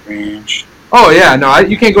 Ranch. Oh yeah, no,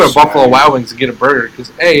 you can't go to Buffalo Wild Wings and get a burger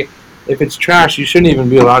because A, if it's trash, you shouldn't even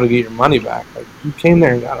be allowed to get your money back. Like you came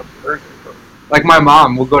there and got a burger. Like my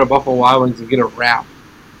mom will go to Buffalo Wild Wings and get a wrap,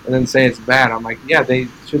 and then say it's bad. I'm like, yeah, they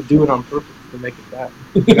should do it on purpose to make it bad.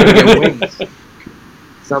 You gotta get wings.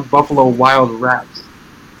 It's not Buffalo Wild Wraps.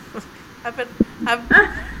 I've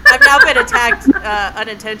now been attacked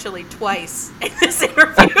unintentionally twice in this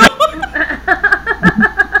interview.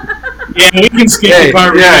 Yeah, we can skip Hey, the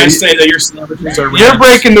part where yeah, you you- guys say that your celebrities are You're rats.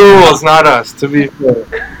 breaking the rules, not us. To be fair.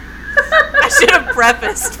 I should have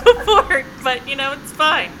prefaced before, but it's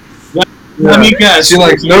fine. Let me guess. She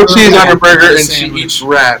likes no cheese on her burger and she Sandwich. eats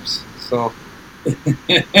wraps. So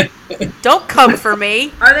Don't come for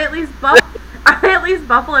me. Are they at least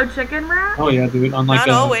buffalo chicken wraps? Oh yeah, dude. On like Not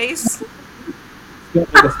always. No.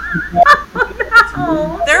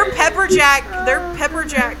 Their pepper jack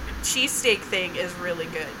cheesesteak thing is really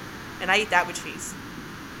good, and I eat that with cheese.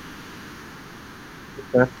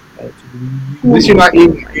 at least you're not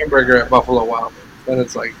eating a hamburger at Buffalo Wild Wings. Then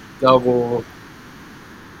it's like double.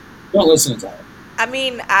 Don't listen to that. I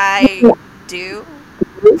mean, I do.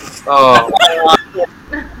 Oh,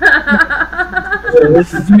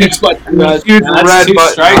 It's what huge That's red two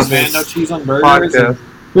button strikes, on man. this No cheese on burgers. podcast.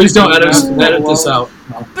 Please don't edit this out.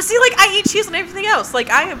 No. But see, like, I eat cheese on everything else. Like,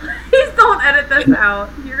 I am. Please don't edit this out.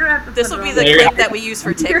 You're gonna have to. This put will it be on the There you clip go. that we use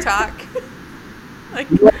for TikTok. Like,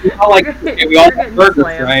 We all like, okay, we all You're like getting burgers,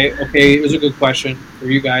 slammed. right? Okay, it was a good question for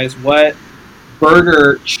you guys. What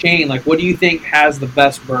burger chain, like, what do you think has the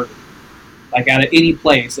best burger? Like, out of any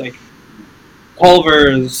place, like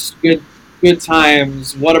Culver's, Good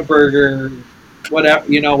Times, Whataburger, whatever.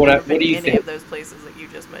 You know, what do you any think? of those places that you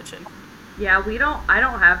just mentioned? Yeah, I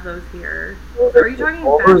don't have those here. Are you talking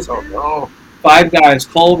Culver's? fast Oh food? no. Five Guys,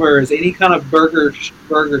 Culver's, any kind of burger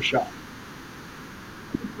shop.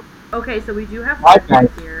 Okay, so we do have Five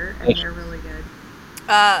Five Guys. here, and they're really good.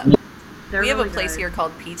 They're We have a really place good. here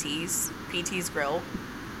called PT's Grill,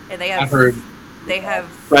 and they I've have heard.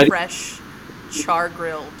 Freddy. fresh char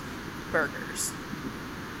grilled burgers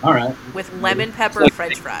All right. with lemon pepper Like-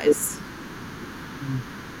 French fries.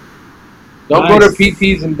 Don't go Nice. to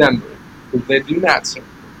PT's in Denver because they do not serve.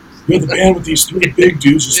 You're the band with these three big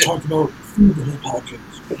dudes just talking about food and hip hop kids.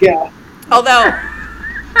 Yeah. Although,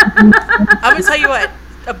 I'm gonna tell you what,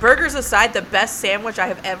 burgers aside, the best sandwich I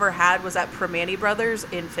have ever had was at Primanti Brothers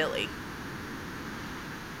in Philly.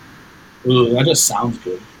 Ooh, that just sounds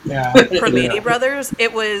good. Yeah. Primanti Brothers.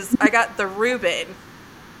 I got the Reuben.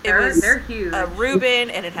 They're huge. A Reuben,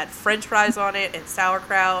 and it had French fries on it, and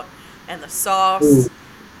sauerkraut, and the sauce, Ooh.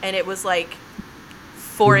 and it was like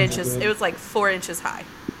 4 inches. It was like 4 inches high.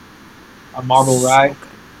 A marble rye.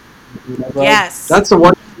 Yes. That's the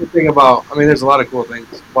one good thing about. I mean, there's a lot of cool things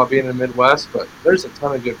about being in the Midwest, but there's a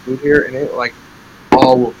ton of good food here, and it like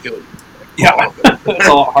all will kill you. Like, Yeah. all of it. It's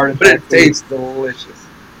all hard, But it tastes delicious.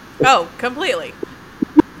 Oh, completely.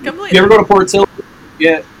 You ever go to Portillo's?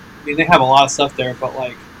 Yeah. I mean, they have a lot of stuff there, but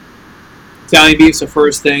like Italian beef's the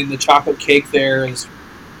first thing. The chocolate cake there is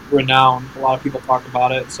renowned. A lot of people talk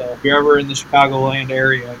about it. So if you're ever in the Chicagoland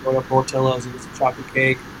area, go to Portillo's and get some chocolate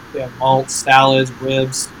cake. They have malts, salads,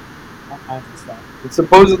 ribs, all kinds of stuff. And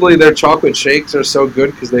supposedly their chocolate shakes are so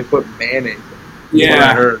good because they put mayonnaise in it. That's what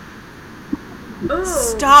I heard. Ooh.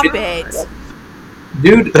 Stop it.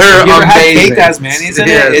 Dude, They're have you ever had amazing. cake that has mayonnaise in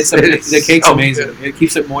Yes, it? it's The cake's so amazing. good. It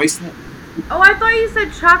keeps it moist. Oh, I thought you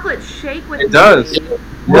said chocolate shake with It does. mayonnaise.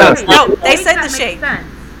 Yes. Okay, No, they cake, said that the makes shake. sense.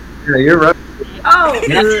 Yeah, you're right.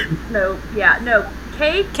 Oh, no, yeah, no.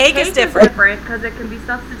 Cake is different. because it can be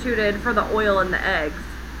substituted for the oil in the eggs.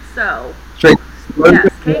 So, Straight. yes,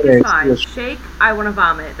 cake is Mayonnaise, fine. yes. Shake, I want to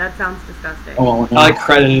vomit. That sounds disgusting. Oh, I like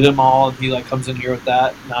credited him all, and he like comes in here with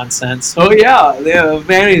that nonsense. Oh yeah, they have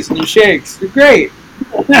mayonnaise in the shakes. They're great.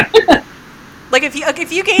 Like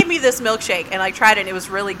if you gave me this milkshake and I tried it and it was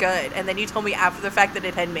really good, and then you told me after the fact that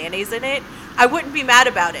it had mayonnaise in it, I wouldn't be mad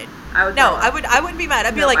about it. I would No, throw up. I wouldn't be mad.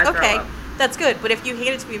 I'd be No, like, I'd throw okay, up. that's good. But if you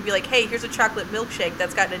handed it to me and be like, hey, here's a chocolate milkshake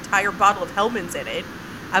that's got an entire bottle of Hellmann's in it,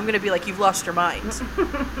 I'm gonna be like, you've lost your mind.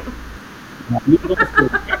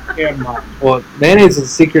 Well, mayonnaise is a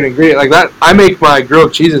secret ingredient. Like that, I make my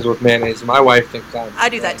grilled cheeses with mayonnaise, and my wife thinks I'm. I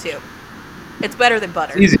do that too. It's better than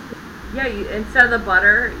butter. It's easy. Yeah, instead of the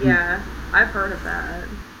butter, yeah. I've heard of that.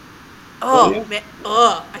 Oh, yeah. man,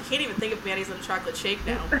 I can't even think of mayonnaise in a chocolate shake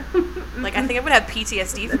now. Like, I think I'm gonna have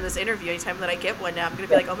PTSD from this interview anytime that I get one now. I'm gonna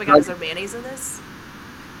be like, oh my god, is there mayonnaise in this?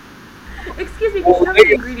 Excuse me, can you tell me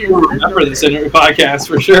the ingredients of this Remember this milkshake? podcast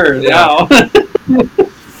for sure. Yeah. Now.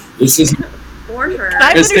 This is For sure. Can I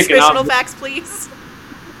have It's the sticking out. nutritional facts, please?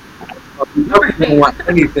 You never gonna want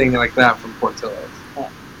anything like that from Portillo's.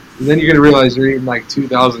 And then you're gonna realize you're eating like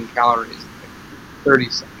 2,000 calories in like 30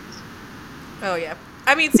 seconds. Oh yeah.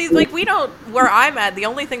 I mean, see, like we don't. Where I'm at, the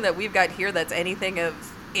only thing that we've got here that's anything of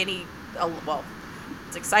any, well,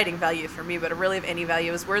 it's exciting value for me, but really of any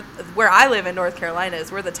value is where I live in North Carolina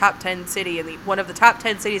is we're the top 10 city in one of the top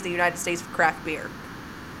 10 cities in the United States for craft beer.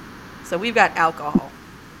 So we've got alcohol.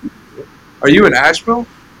 Are you in Asheville?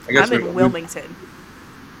 I I'm in Wilmington.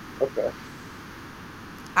 Okay.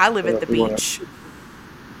 I live Yeah, at the we wanna- beach,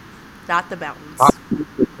 not the mountains. Hot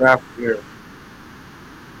craft beer.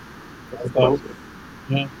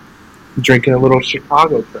 Yeah. Drinking a little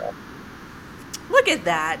Chicago craft. Look at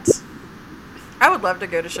that. I would love to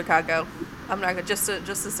go to Chicago. I'm not gonna just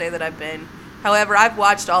to say that I've been. However, I've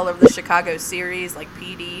watched all of the Chicago series like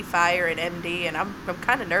PD, Fire, and MD, and I'm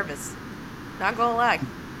kind of nervous. Not gonna lie.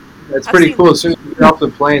 It's I've pretty seen- cool. As soon as you get off the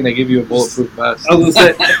plane, they give you a bulletproof vest. I was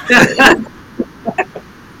gonna say.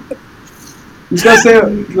 You just gotta stay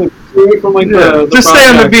away from like the Just stay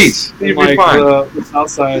on the projects beach. and, You'll be like fine. the south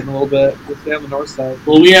side a little bit. Just stay on the north side.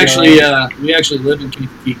 well, we actually live in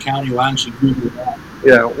Kankakee County. Why don't you Google that?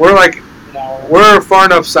 Yeah, we're like An hour. we're far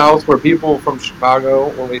enough south where people from Chicago,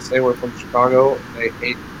 when we say we're from Chicago, they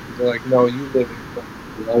hate. They're like, no, you live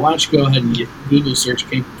in. Well, why don't you go ahead and Google search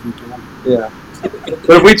Kankakee County? Yeah.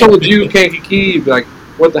 But if we told you Kankakee, you'd be like,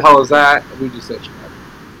 what the hell is that? And we just said Chicago.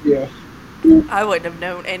 Yeah. I wouldn't have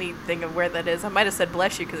known anything of where that is. I might have said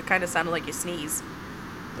bless you because it kind of sounded like you sneeze.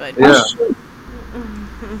 But Yeah.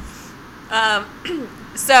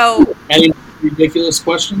 So Any ridiculous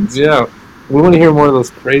questions? Yeah. We want to hear more of those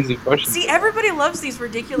crazy questions. see, everybody loves these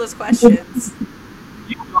ridiculous questions.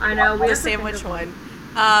 I know. We The have to think sandwich of one.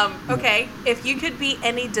 Okay, if you could be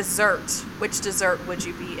any dessert, which dessert would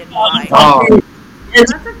you be and why? Oh,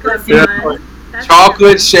 That's a good Yeah. one. That's a chocolate good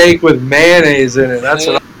one. shake with mayonnaise in it. That's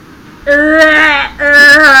what No!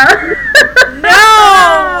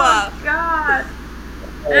 Oh, God.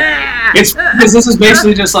 It's because this is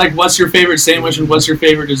basically just like what's your favorite sandwich and what's your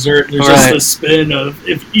favorite dessert. There's just Right. the spin of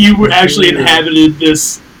if you were actually inhabited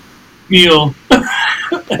this meal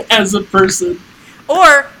as a person.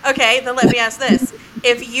 Or, okay, then let me ask this.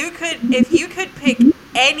 If you could pick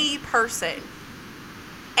any person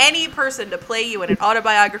to play you in an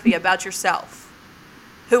autobiography about yourself,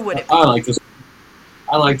 who would it be? I like this.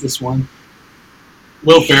 I like this one.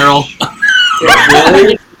 Will Ferrell.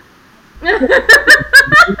 Really?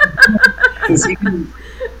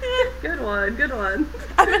 Good one.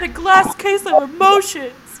 I'm in a glass case of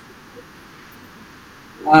emotions.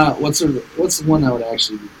 What's the one that would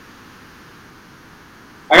actually be?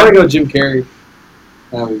 I gotta go Jim Carrey.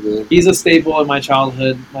 That would be good. He's a staple in my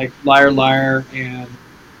childhood, like Liar Liar and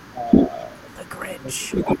The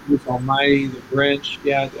Grinch. Who's Almighty, The Grinch.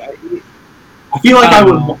 Yeah, I feel like I I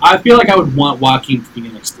don't would. know. I feel like I would want Joaquin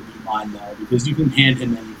Phoenix to be mine though, because you can hand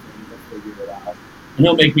him anything, he'll figure it out, and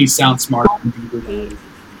he'll make me sound smarter and deeper than anything.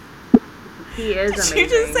 He is Did amazing. you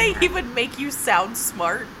just say he would make you sound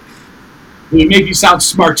smart? It would make you sound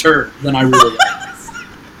smarter than I really am.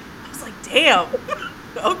 I was like, damn.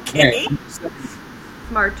 Okay. Yeah.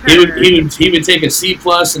 Smarter. He would take a C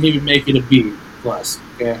plus and he would make it a B plus.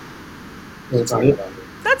 Okay, that's all about it.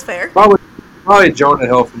 That's fair. Probably Jonah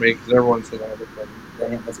Hill for me because everyone said I look like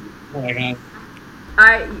him. That's a good oh my god.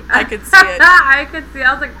 I could see it. I could see.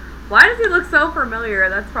 I was like, why does he look so familiar?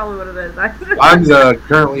 That's probably what it is. I'm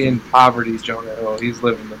currently in poverty, Jonah Hill. He's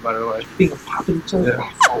living the better life. Being a popping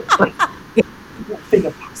Yeah.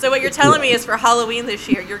 So what you're telling me is for Halloween this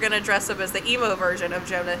year, you're going to dress up as the emo version of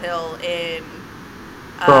Jonah Hill in...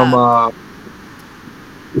 From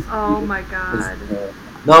Oh my god.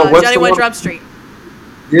 no, what's Johnny the One one? Drum Street.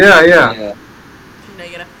 Yeah. You know, you're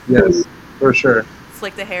going to Yes, for sure.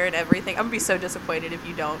 flick the hair and everything. I'm going to be so disappointed if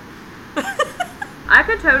you don't. I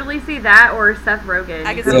could totally see that or Seth Rogen.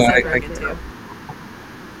 I could see Yeah, Seth I Rogen can too.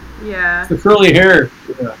 Yeah. The curly hair.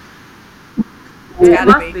 Yeah. It's It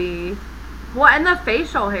gotta must be. Well, and the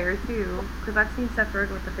facial hair too, because I've seen Seth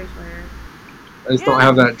Rogen with the facial hair. I just don't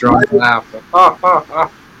have that dry laugh. Ha ha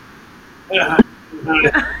ha.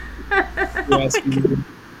 Yes, dude.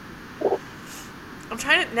 I'm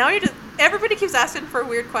trying to... Now you're just... Everybody keeps asking for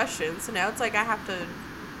weird questions, so now it's like I have to...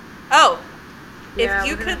 Oh! Yeah, If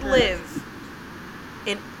you we're gonna could have to- live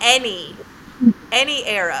in any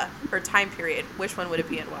era or time period, which one would it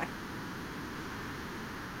be and why?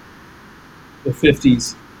 The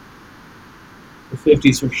 50s. The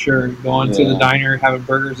 50s for sure. Going to the Yeah. diner, having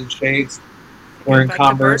burgers and shakes, wearing Back to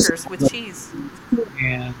Converse, burgers with cheese.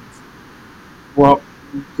 and well,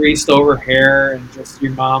 greased over hair, and just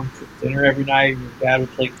your mom cooked dinner every night. And your dad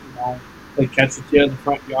would play catch with you in the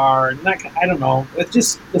front yard, and I don't know. It's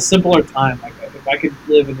just a simpler time. Like if I could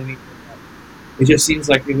live in anything, it just seems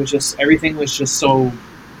like it was just everything was just so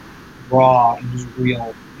raw and just real. You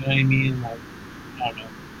know what I mean? Like I don't know.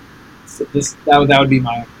 So that would be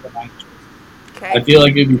my choice. Okay. I feel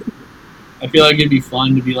like it'd be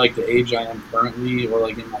fun to be like the age I am currently, or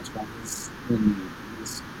like in my 20s.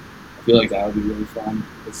 I feel like that would be really fun.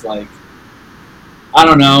 It's like, I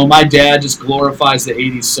don't know, my dad just glorifies the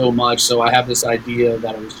 80s so much, so I have this idea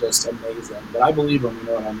that it was just amazing. But I believe him, you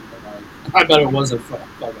know what I mean? Like, I bet it was a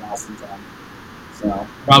fucking awesome time. So,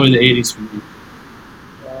 probably the 80s for me.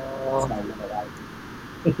 That's my what I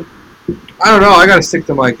like. I don't know. I gotta stick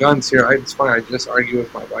to my guns here. It's funny. I just argue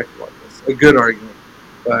with my wife about this. A good argument,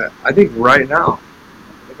 but I think right now,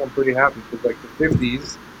 I think I'm pretty happy because like the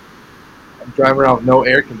 50s, I'm driving around with no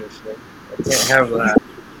air conditioning. I can't have that.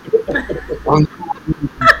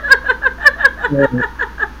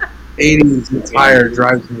 80s attire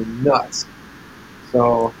drives me nuts.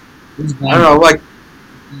 So I don't know. Like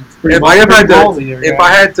if I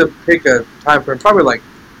had to pick a time frame, probably like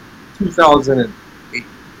 2008.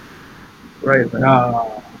 Right there.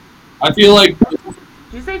 I feel like, Did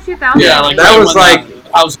you say 2000? yeah, like That right was when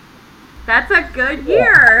like- I was That's a good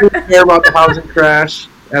year. I didn't care about the housing crash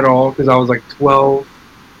at all because I was like 12,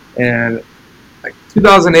 and like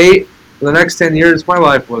 2008. For the next 10 years, my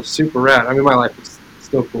life was super rad. I mean, my life was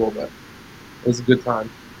still cool, but it was a good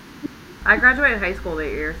time. I graduated high school that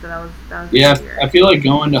year, so that was a Yeah, good year. I feel like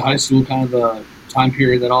going to high school, kind of the time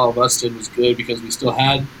period that all of us did, was good because we still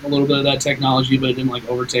had a little bit of that technology, but it didn't like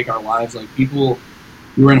overtake our lives. Like people,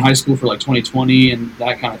 we were in high school for like 2020 and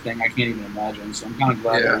that kind of thing. I can't even imagine. So I'm kind of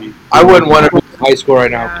glad that we. I wouldn't want to be in high school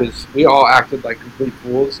right now Yeah. because we all acted like complete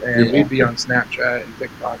fools, and Yeah. we'd be on Snapchat and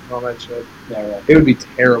TikTok and all that shit. Yeah, right. It would be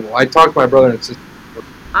terrible. I talked to my brother and sister.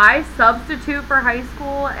 I substitute for high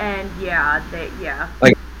school, and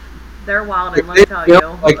Like, they're wild, and let me tell you you.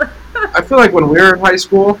 know, like, I feel like when we were in high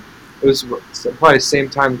school, it was probably the same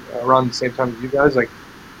time, around the same time as you guys. Like,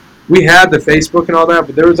 we had the Facebook and all that,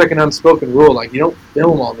 but there was like an unspoken rule, like you don't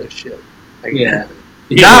film all this shit. Like, Yeah.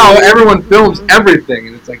 now everyone films everything,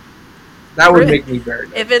 and it's like that would make me very.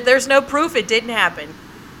 If there's no proof, it didn't happen.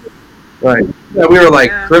 Right. Yeah, we were like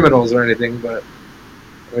Yeah. criminals or anything, but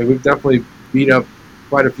I mean, we've definitely beat up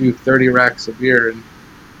quite a few 30 racks of beer and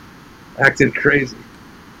acted crazy.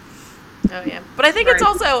 Oh yeah, but I think it's Right.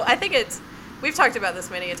 also we've talked about this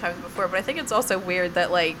many times before, but I think it's also weird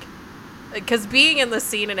that like because being in the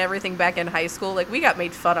scene and everything back in high school, like we got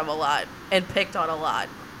made fun of a lot and picked on a lot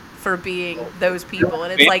for being those people,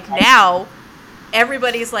 and it's like now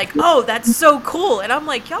everybody's like, oh, that's so cool, and I'm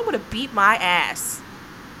like, y'all would have beat my ass.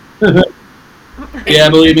 Yeah,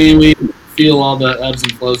 believe me, we feel all the ebbs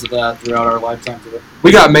and flows of that throughout our lifetimes of it.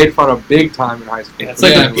 We got made fun of big time in high school. Yeah, it's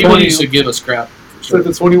like Yeah, the people 20 used to give us crap. For It's sure. like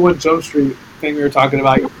the 21 Jump Street thing we were talking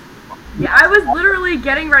about. Yeah, I was literally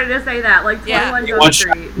getting ready to say that, like Yeah. 21 You Jump want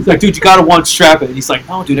Street. He's like, dude, you gotta one strap it. And he's like,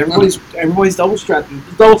 no, dude, everybody's double strapping.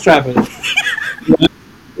 Just double strapping.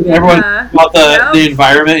 And everyone Yeah. about Yep. the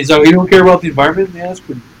environment. He's like, you don't care about the environment? Yeah, that's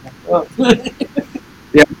pretty.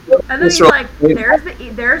 And then he's like,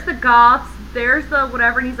 there's the goths, there's the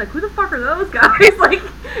whatever, and he's like, who the fuck are those guys? Like,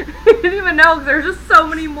 he didn't even know, because there's just so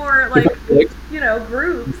many more, like,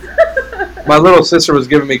 groups. My little sister was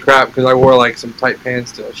giving me crap because I wore like some tight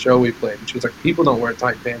pants to a show we played, and she was like, "People don't wear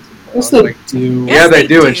tight pants." I was like, do. Yeah. "Yeah, they they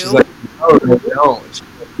do." do. And she's like, "No, they don't." And she's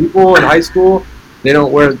like, people in high school, they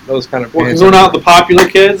don't wear those kind of Well, pants. because we're not the popular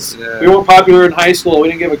kids. Yeah. We weren't popular in high school. We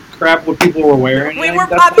didn't give a crap what people were wearing. We And weren't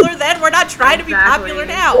that's popular then. We're not trying to be Exactly. popular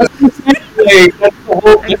now. Like, that's the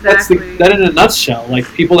whole. Exactly. That in a nutshell.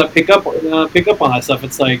 Like people that pick up on that stuff.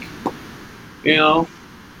 It's like,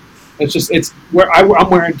 it's where I'm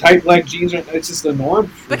wearing tight leg jeans. It's just the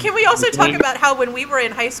norm. But can we also talk about how when we were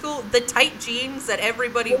in high school, the tight jeans that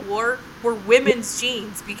everybody wore were women's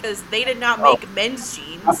jeans because they did not make men's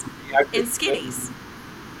jeans in skinnies.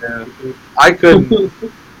 Yeah. I couldn't.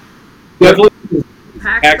 Definitely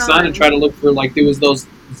Packed hacks on and try to look for like there was those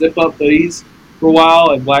zip up hoodies for a while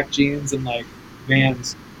and black jeans and like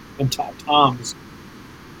Vans and Toms.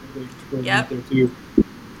 Yep. There too.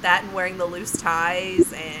 That and wearing the loose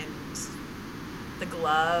ties and the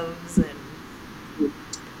gloves and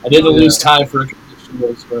I did the loose tie for a couple of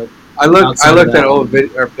shows, but I looked Outside of at that. old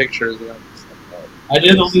pictures and I was just like, I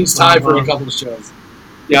did the loose tie for a couple of shows.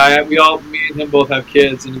 Yeah, me and him both have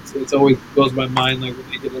kids, and it's always goes by mind like when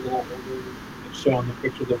they get a little older, and showing the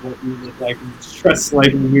pictures of what we look like and dressed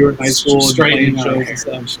like when we were in high school and Straightening playing our shows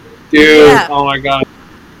hair. and stuff. Dude, Yeah. oh my god,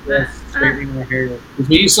 yes, straightening our hair. Because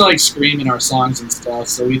we used to like scream in our songs and stuff,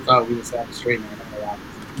 so we thought we just had to straighten our hair out.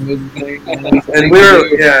 It was the thing, and we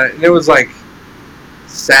were and it was like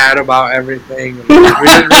sad about everything. And we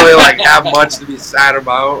didn't really like have much to be sad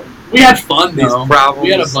about. We had fun These though. problems.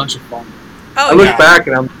 We had a bunch of fun. oh I look yeah. back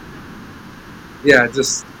and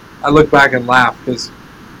I look back and laugh because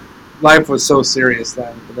life was so serious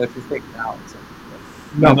then. But if you think now, it's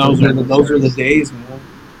like, No, those are the days, man.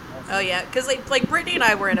 Oh yeah, because like Brittany and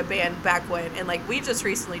I were in a band back when, and like we just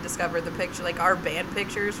recently discovered the picture, like our band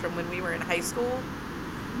pictures from when we were in high school,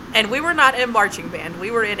 and we were not in a marching band,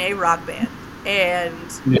 we were in a rock band, and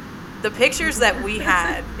Yeah. the pictures that we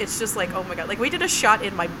had, it's just like, oh my god, like we did a shot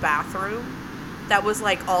in my bathroom that was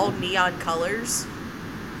like all neon colors.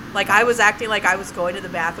 Like I was acting like I was going to the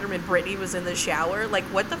bathroom and Brittany was in the shower. Like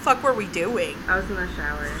what the fuck were we doing? I was in the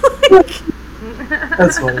shower.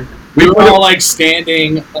 That's funny. We were all like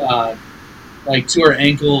standing, like to our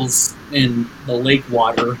ankles in the lake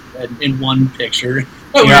water in one picture.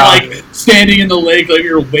 We were Yeah. like standing in the lake like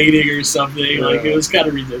we were waiting or something. Like it was kind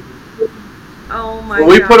of ridiculous. Oh my well,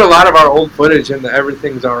 we god. put a lot of our old footage in the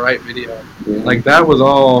Everything's Alright video. Like that was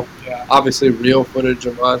all Yeah. obviously real footage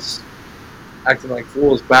of us acting like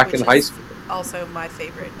fools back Which in high is school. Also my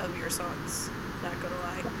favorite of your songs. Not gonna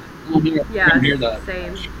lie. Yeah, I can hear that.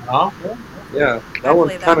 same. Oh, Yeah, I that one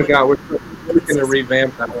play that kind of one got. We're going to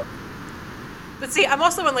revamp that one. But see, I'm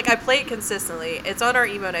also one like I play it consistently. It's on our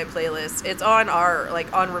emo night playlist. It's on our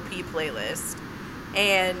like on repeat playlist,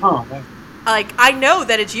 and oh, man. like I know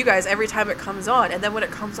that it's you guys every time it comes on. And then when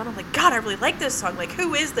it comes on, I'm like, God, I really like this song. Like,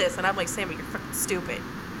 who is this? And I'm like, Sammy, you're fucking stupid.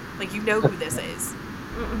 Like, you know who this is.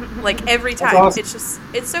 Like every time, awesome.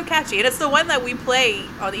 it's so catchy, and it's the one that we play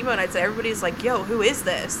on emo nights. That everybody's like, Yo, who is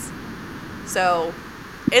this? So,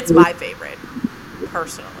 it's my favorite,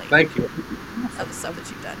 personally, Thank you. of the stuff that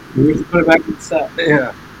you've done. We just put it back in the set.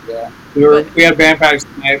 Yeah. Yeah. We had band practice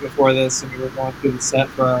the night before this, and we were going through the set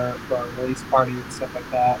for our release party and stuff like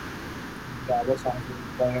that. And, what songs we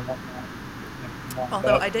were playing and whatnot.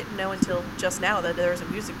 Although I didn't know until just now that there was a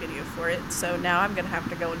music video for it, so now I'm gonna have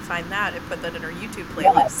to go and find that and put that in our YouTube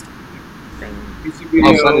playlist. music video.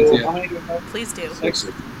 I'll send it to you. How many do we have? Please do.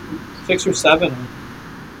 Six or seven.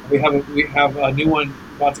 We have a new one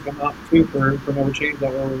about to come out too for Never Change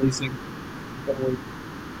that we're releasing.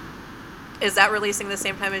 Is that releasing the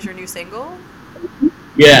same time as your new single?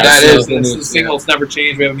 Yeah, That so is the This news. is singles never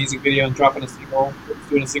change. We have a music video and dropping a single. We're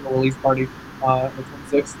doing a single release party on the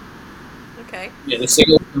 26th. Okay. Yeah, the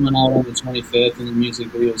single's coming out on the 25th, and the music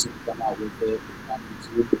video's going to come out with it on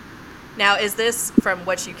YouTube. Now, is this, from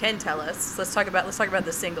what you can tell us, let's talk about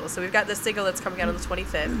the single. So we've got this single that's coming out on the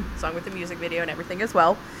 25th, song with the music video and everything as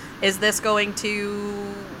well. Is this going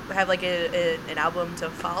to have like an album to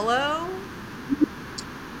follow?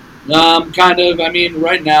 Kind of. I mean,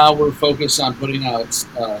 right now we're focused on putting out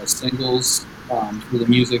singles for the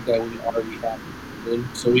music that we already have recorded.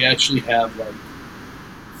 So we actually have like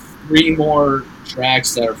 3 more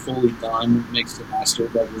tracks that are fully done, mixed and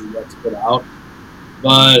mastered, that we're yet to put out.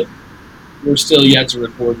 But we're still yet to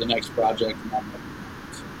record the next project. And that might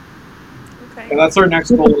be so. Okay. Yeah, that's our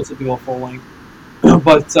next goal, is to do a full length. But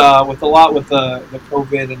with the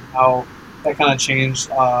COVID and how that kind of changed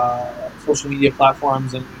social media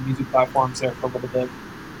platforms and music platforms there for a little bit,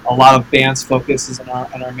 a lot of bands' focus and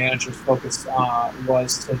our manager's focus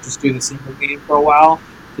was to just do the single game for a while,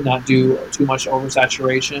 to not do too much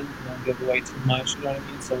oversaturation, give away too much. You know what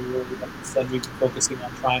I mean? So we really, like I said, we've been focusing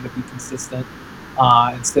on trying to be consistent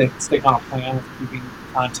and stick on a plan of keeping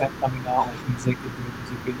content coming out, like music and doing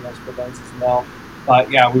music videos for those as well.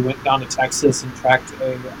 But yeah, we went down to Texas and tracked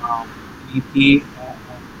an EP.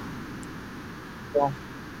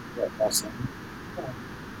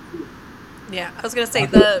 Yeah, I was gonna say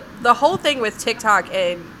the whole thing with TikTok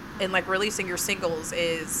and like releasing your singles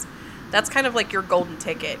is that's kind of like your golden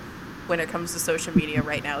ticket when it comes to social media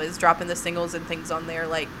right now, is dropping the singles and things on there.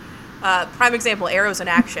 Like prime example, Arrows in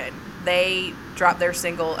Action. They dropped their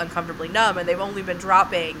single Uncomfortably Numb, and they've only been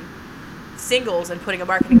dropping singles and putting a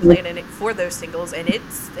marketing plan in it for those singles, and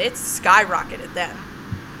it's skyrocketed them.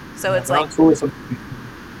 So it's like,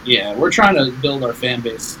 yeah, we're trying to build our fan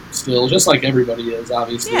base still, just like everybody is,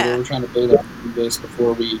 obviously. Yeah. We're trying to build our fan base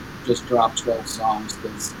before we just drop 12 songs.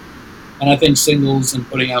 And I think singles and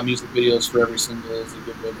putting out music videos for every single is a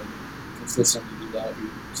good way to consistently do that. We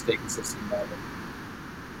stay consistent about it.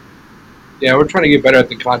 Yeah, we're trying to get better at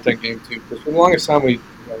the content game too. Because for the longest time, we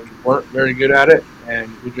weren't very good at it, and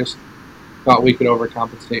we just thought we could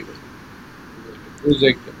overcompensate with really good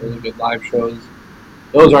music and really good live shows.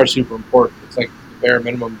 Those are super important. It's like the bare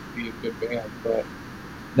minimum to be a good band. But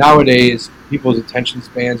nowadays, people's attention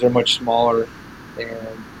spans are much smaller,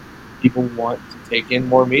 and people want to take in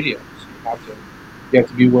more media. So you have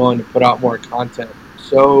to be willing to put out more content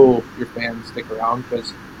so your fans stick around,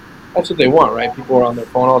 because that's what they want, right? People are on their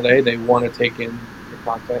phone all day. They want to take in your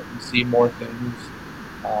content and see more things.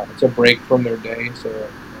 It's a break from their day, so it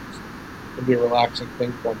can be a relaxing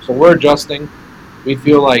thing for them. So we're adjusting. We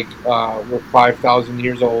feel like we're 5,000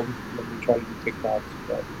 years old when we try to do TikToks.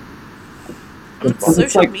 But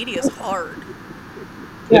social media is hard.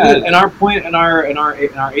 Yeah, and our point in our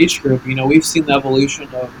age group, we've seen the evolution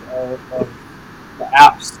of the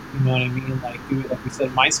apps. You know what I mean? Like we said,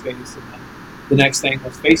 MySpace, and then the next thing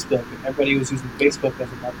was Facebook, and everybody was using Facebook as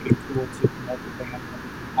a marketing tool to promote the band.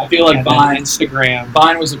 I feel like Instagram.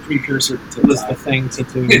 Vine was a precursor to TikTok. Was the thing to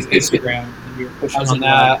do with Instagram, and we were pushing on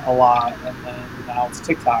that a lot, and then now it's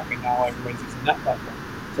TikTok, and now everybody's using that platform.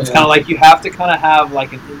 So it's kind of like you have to kind of have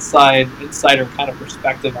like an insider kind of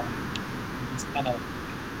perspective on it. You just kind of,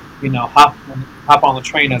 hop on the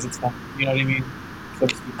train as it's coming. You know what I mean? So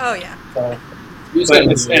to speak. Oh yeah. So, but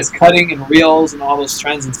it's cutting and reels and all those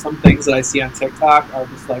trends, and some things that I see on TikTok are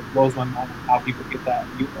just like blows my mind how people get that.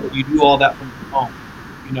 You do all that from your phone,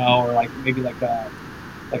 or like maybe like a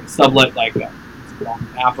sublet, like an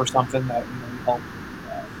app or something that you help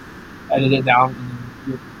edit it down, and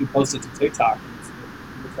then you post it to TikTok. It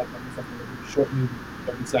looks like a short movie,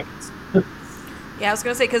 30 seconds. Yeah, I was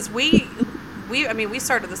gonna say, because we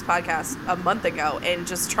started this podcast a month ago, and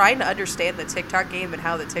just trying to understand the TikTok game and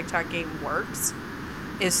how the TikTok game works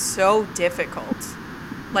is so difficult.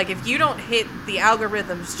 Like, if you don't hit the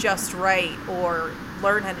algorithms just right, or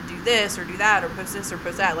learn how to do this or do that, or post this or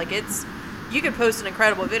post that, like, you could post an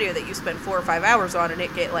incredible video that you spent 4 or 5 hours on and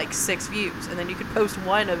it get like 6 views, and then you could post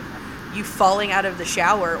one of you falling out of the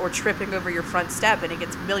shower or tripping over your front step and it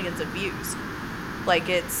gets millions of views. Like,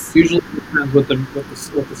 it's usually depends with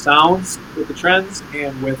the sounds, with the trends,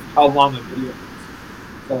 and with how long the video is.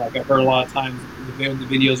 So, like, I've heard a lot of times the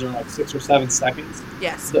videos are like 6 or 7 seconds.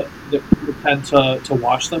 Yes. People tend to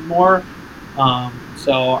watch them more.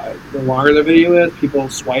 So the longer the video is, people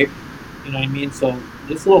swipe. You know what I mean? So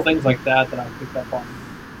just little things like that I picked up on.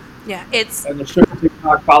 Yeah, and the certain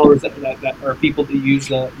TikTok followers that are people that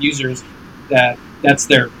use users that's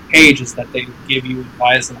their page, is that they give you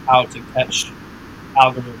advice on how to catch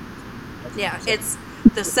algorithms. Yeah,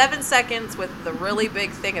 The 7 seconds with the really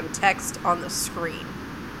big thing of text on the screen.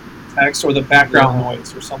 Text or the background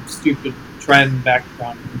noise or some stupid trend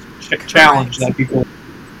background challenge that people.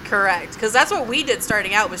 Correct, because that's what we did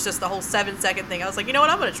starting out, was just the whole 7 second thing. I was like, you know what,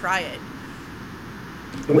 I'm going to try it.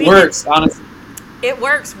 It works, honestly. It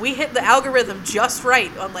works. We hit the algorithm just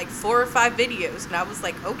right on like 4 or 5 videos, and I was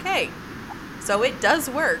like, okay, so it does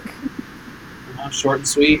work. Short and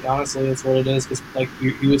sweet, honestly, that's what it is. Because like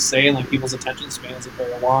he was saying, like people's attention spans are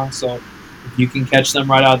very long, so if you can catch them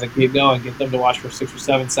right out of the get-go and get them to watch for 6 or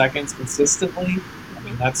 7 seconds consistently, I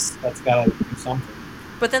mean that's got to do something.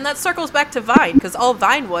 But then that circles back to Vine, because all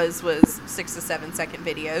Vine was 6 to 7 second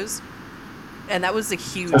videos, and that was a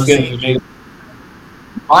huge thing.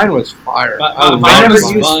 Mine was fire. Mine never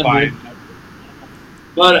used Vine.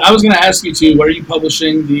 But I was going to ask you too, what are you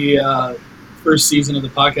publishing the first season of the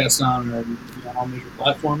podcast on? Are you on all major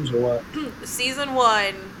platforms or what? Season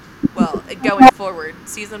 1, well, going forward,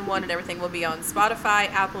 Season 1 and everything will be on Spotify,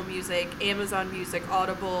 Apple Music, Amazon Music,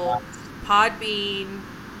 Audible, Podbean,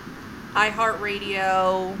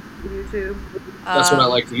 iHeartRadio, YouTube. That's what I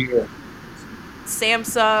like to hear.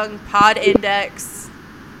 Samsung, Pod Index,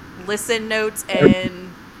 Listen Notes,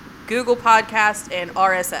 and Google Podcast and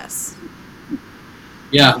RSS.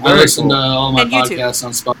 Yeah, I listen to all my and podcasts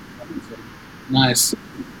on Spotify. So. Nice.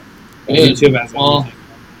 YouTube has everything.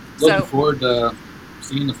 Looking forward to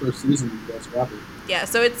seeing the first season of you guys wrap it. Yeah,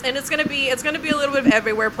 so it's gonna be a little bit of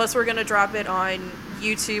everywhere. Plus, we're gonna drop it on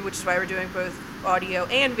YouTube, which is why we're doing both audio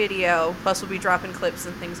and video. Plus, we'll be dropping clips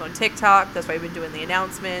and things on TikTok. That's why we've been doing the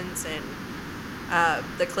announcements and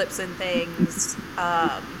the clips and things.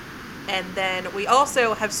 And then we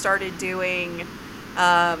also have started doing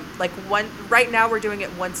right now we're doing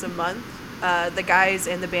it once a month. The guys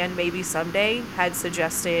in the band Maybe Someday had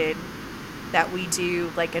suggested that we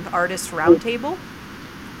do like an artist roundtable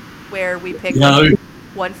where we pick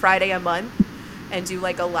one Friday a month and do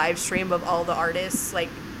like a live stream of all the artists. Like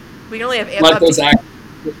we can only have those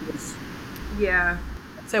actors. Yeah.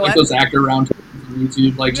 So like those actor roundtables on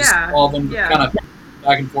YouTube, like just all of them kind of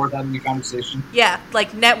back and forth having a conversation. Yeah,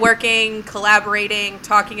 like networking, collaborating,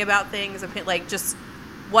 talking about things, like just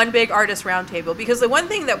one big artist roundtable. Because the one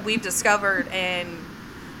thing that we've discovered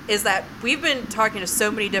is that we've been talking to so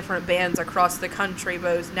many different bands across the country,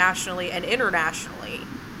 both nationally and internationally,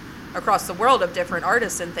 across the world, of different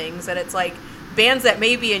artists and things, and it's like bands that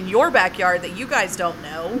may be in your backyard that you guys don't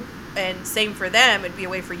know, and same for them. It'd be a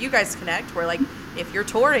way for you guys to connect, where like if you're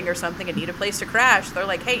touring or something and need a place to crash, they're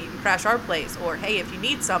like, hey, you can crash our place, or hey, if you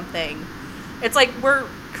need something. It's like we're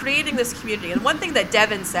creating this community. And one thing that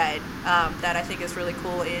Devin said that I think is really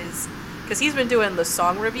cool is, because he's been doing the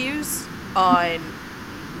song reviews on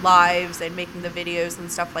lives and making the videos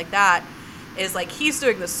and stuff like that, is like he's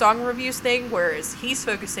doing the song reviews thing, whereas he's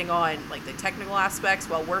focusing on like the technical aspects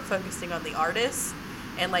while we're focusing on the artists,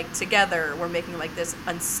 and like together we're making like this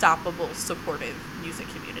unstoppable supportive music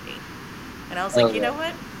community. And I was like, you know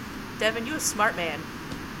what, Devin, you a smart man.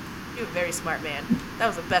 You a very smart man. That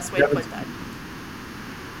was the best way to put that.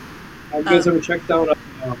 Have you guys ever checked out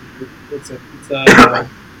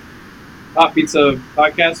Hot Pizza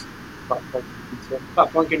Podcast?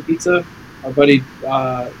 Hot Pumpkin Pizza. Our buddy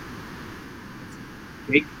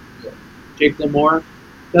Jake Lamore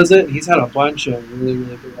does it. He's had a bunch of really,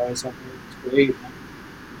 really good artists on there. It's great. You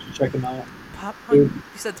should check him out. You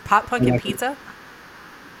said it's Pop Pumpkin Pizza?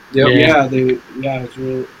 Yep. It's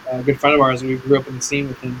really a good friend of ours. We grew up in the scene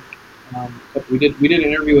with him. We did an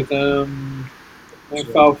interview with him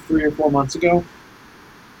about 3 or 4 months ago.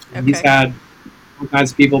 And he's had all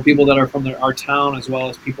kinds of people that are from our town, as well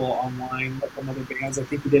as people online from other bands. I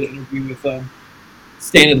think he did an interview with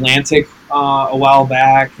Stand Atlantic a while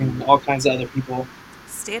back, and all kinds of other people.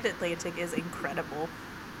 Stand Atlantic is incredible.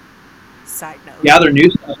 Side note. Yeah, their new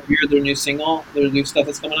stuff. Have you heard their new single? Their new stuff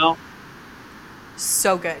that's coming out.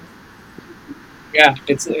 So good. Yeah,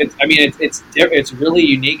 it's really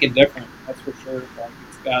unique and different. That's for sure. Like,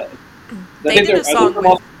 it's got. They did a song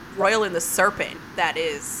with Royal and the Serpent that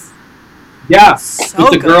is. Yeah, so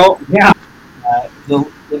with the good. girl. Yeah,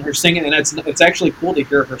 when her singing, and it's actually cool to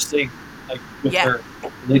hear her sing, like with her.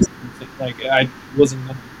 Like I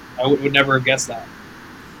would never have guessed that.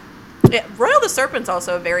 Yeah, Royal the Serpent's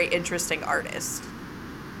also a very interesting artist.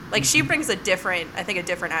 Like she brings a different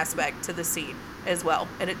aspect to the scene as well,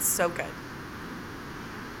 and it's so good.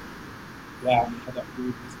 Yeah, I had that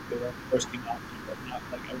music video first came out, but not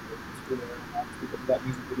like everybody was really around because of that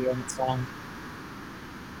music video and its song.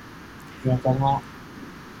 You know what I'm talking about?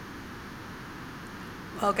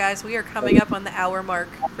 Well, guys, we are coming up on the hour mark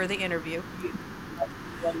for the interview.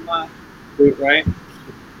 Right?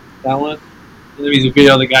 That one? In the music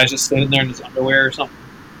video, the guy's just sitting there in his underwear or something.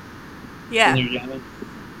 Yeah. Sitting there jamming.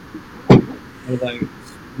 With like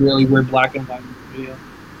really weird black and white video.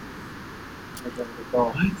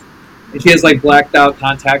 What? And she has like blacked out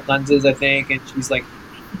contact lenses, I think, and she's like,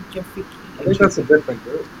 I think that's a different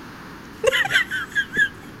group.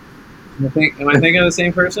 Am I thinking of the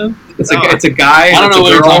same person? It's No. it's a guy. I don't know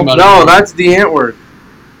what you're talking about. No, that's the Antwoord.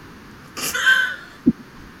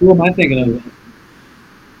 Who am I thinking of?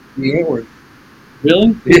 The Antwoord.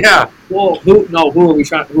 Really? Yeah. Well, who are we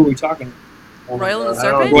talking about? Royal and the I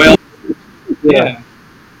don't Serpent? know. Royal. Yeah.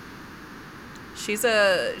 She's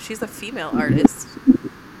a female artist.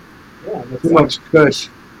 Yeah. That's Too much kush.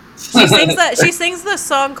 She sings the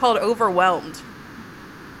song called Overwhelmed.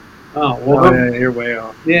 Oh, well. Oh, yeah, you're way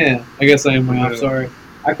off. Yeah. I guess I am way off. Yeah. Sorry.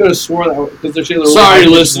 I could have swore that because she had a Sorry,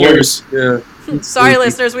 really listeners. Yeah. Sorry,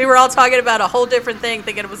 listeners, we were all talking about a whole different thing,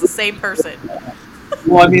 thinking it was the same person.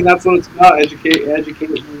 Well, I mean, that's what it's about. Educating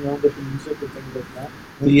your own different music and things like that.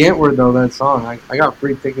 The Antwoord, though, that song, I got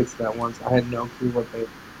free tickets to that once. I had no clue what they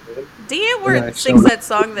did. Dean Yeah, sings so- that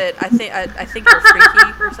song that I think you're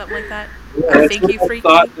freaky or something like that. I think you freaky.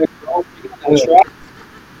 Thought that girl singing that track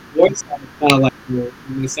voice sounded kind of like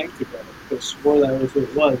when they sang together. I could have swore that was what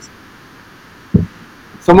it was.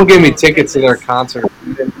 Someone gave me Oh, tickets to their goodness. concert.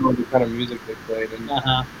 I didn't know the kind of music they played, and that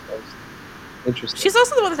was interesting. She's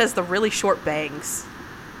also the one that has the really short bangs.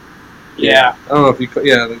 Yeah. I don't know if you could,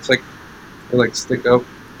 yeah, it's like, they like stick up.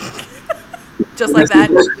 Just like that.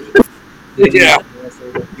 Yeah.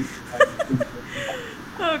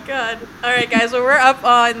 Oh, God. All right, guys. Well, we're up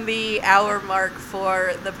on the hour mark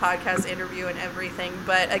for the podcast interview and everything.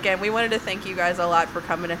 But, again, we wanted to thank you guys a lot for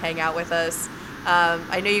coming to hang out with us.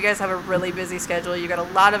 I know you guys have a really busy schedule. You've got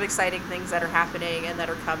a lot of exciting things that are happening and that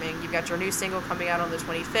are coming. You've got your new single coming out on the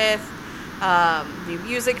 25th, new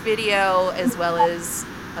music video, as well as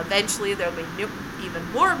eventually there'll be even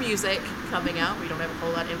more music coming out. We don't have a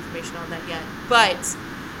whole lot of information on that yet. But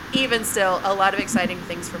even still, a lot of exciting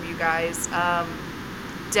things from you guys.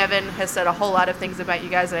 Devin has said a whole lot of things about you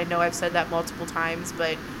guys, and I know I've said that multiple times,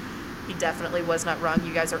 but he definitely was not wrong.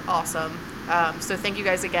 You guys are awesome. So thank you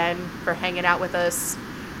guys again for hanging out with us,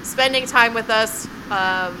 spending time with us,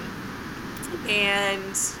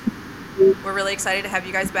 and we're really excited to have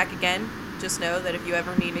you guys back again. Just know that if you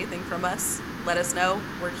ever need anything from us, let us know.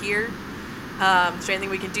 We're here. If there's anything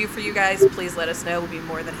we can do for you guys, please let us know. We'll be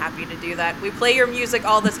more than happy to do that. We play your music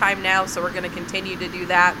all the time now, so we're going to continue to do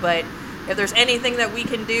that, but if there's anything that we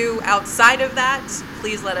can do outside of that,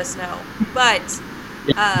 please let us know. But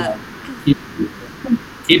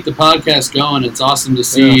Keep the podcast going. It's awesome to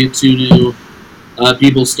see two new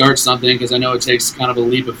people start something, because I know it takes kind of a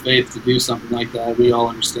leap of faith to do something like that. We all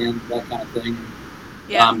understand that kind of thing.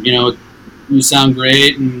 yeah. You sound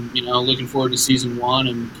great, and looking forward to season 1,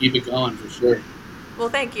 and keep it going for sure. Well,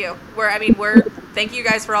 thank you. Thank you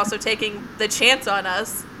guys for also taking the chance on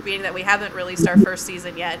us, being that we haven't released our first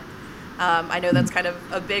season yet. I know that's kind of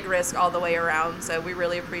a big risk all the way around, so we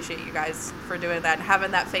really appreciate you guys for doing that and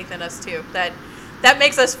having that faith in us too. That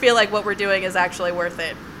makes us feel like what we're doing is actually worth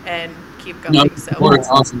it and keep going. No, So it's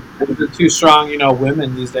awesome. The two strong,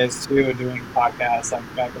 women these days too, doing podcasts like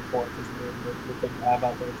back and forth is the thing to have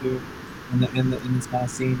out there too, in this kind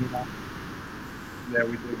of scene, Yeah,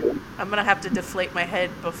 we do good. I'm gonna have to deflate my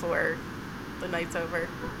head before the night's over.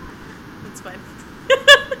 It's fine.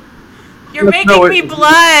 You're making me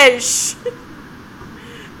blush.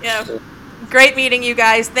 Yeah. Great meeting you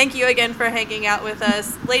guys. Thank you again for hanging out with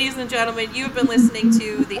us. Ladies and gentlemen, you've been listening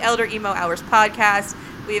to the Elder Emo Hours podcast.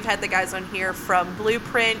 We've had the guys on here from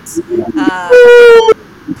BluPrint.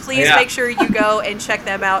 Please make sure you go and check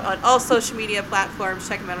them out on all social media platforms.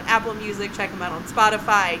 Check them out on Apple Music. Check them out on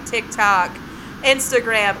Spotify, TikTok,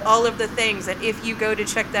 Instagram, all of the things. And if you go to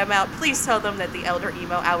check them out, please tell them that the Elder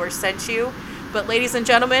Emo Hours sent you. But ladies and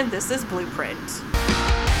gentlemen, this is BluPrint.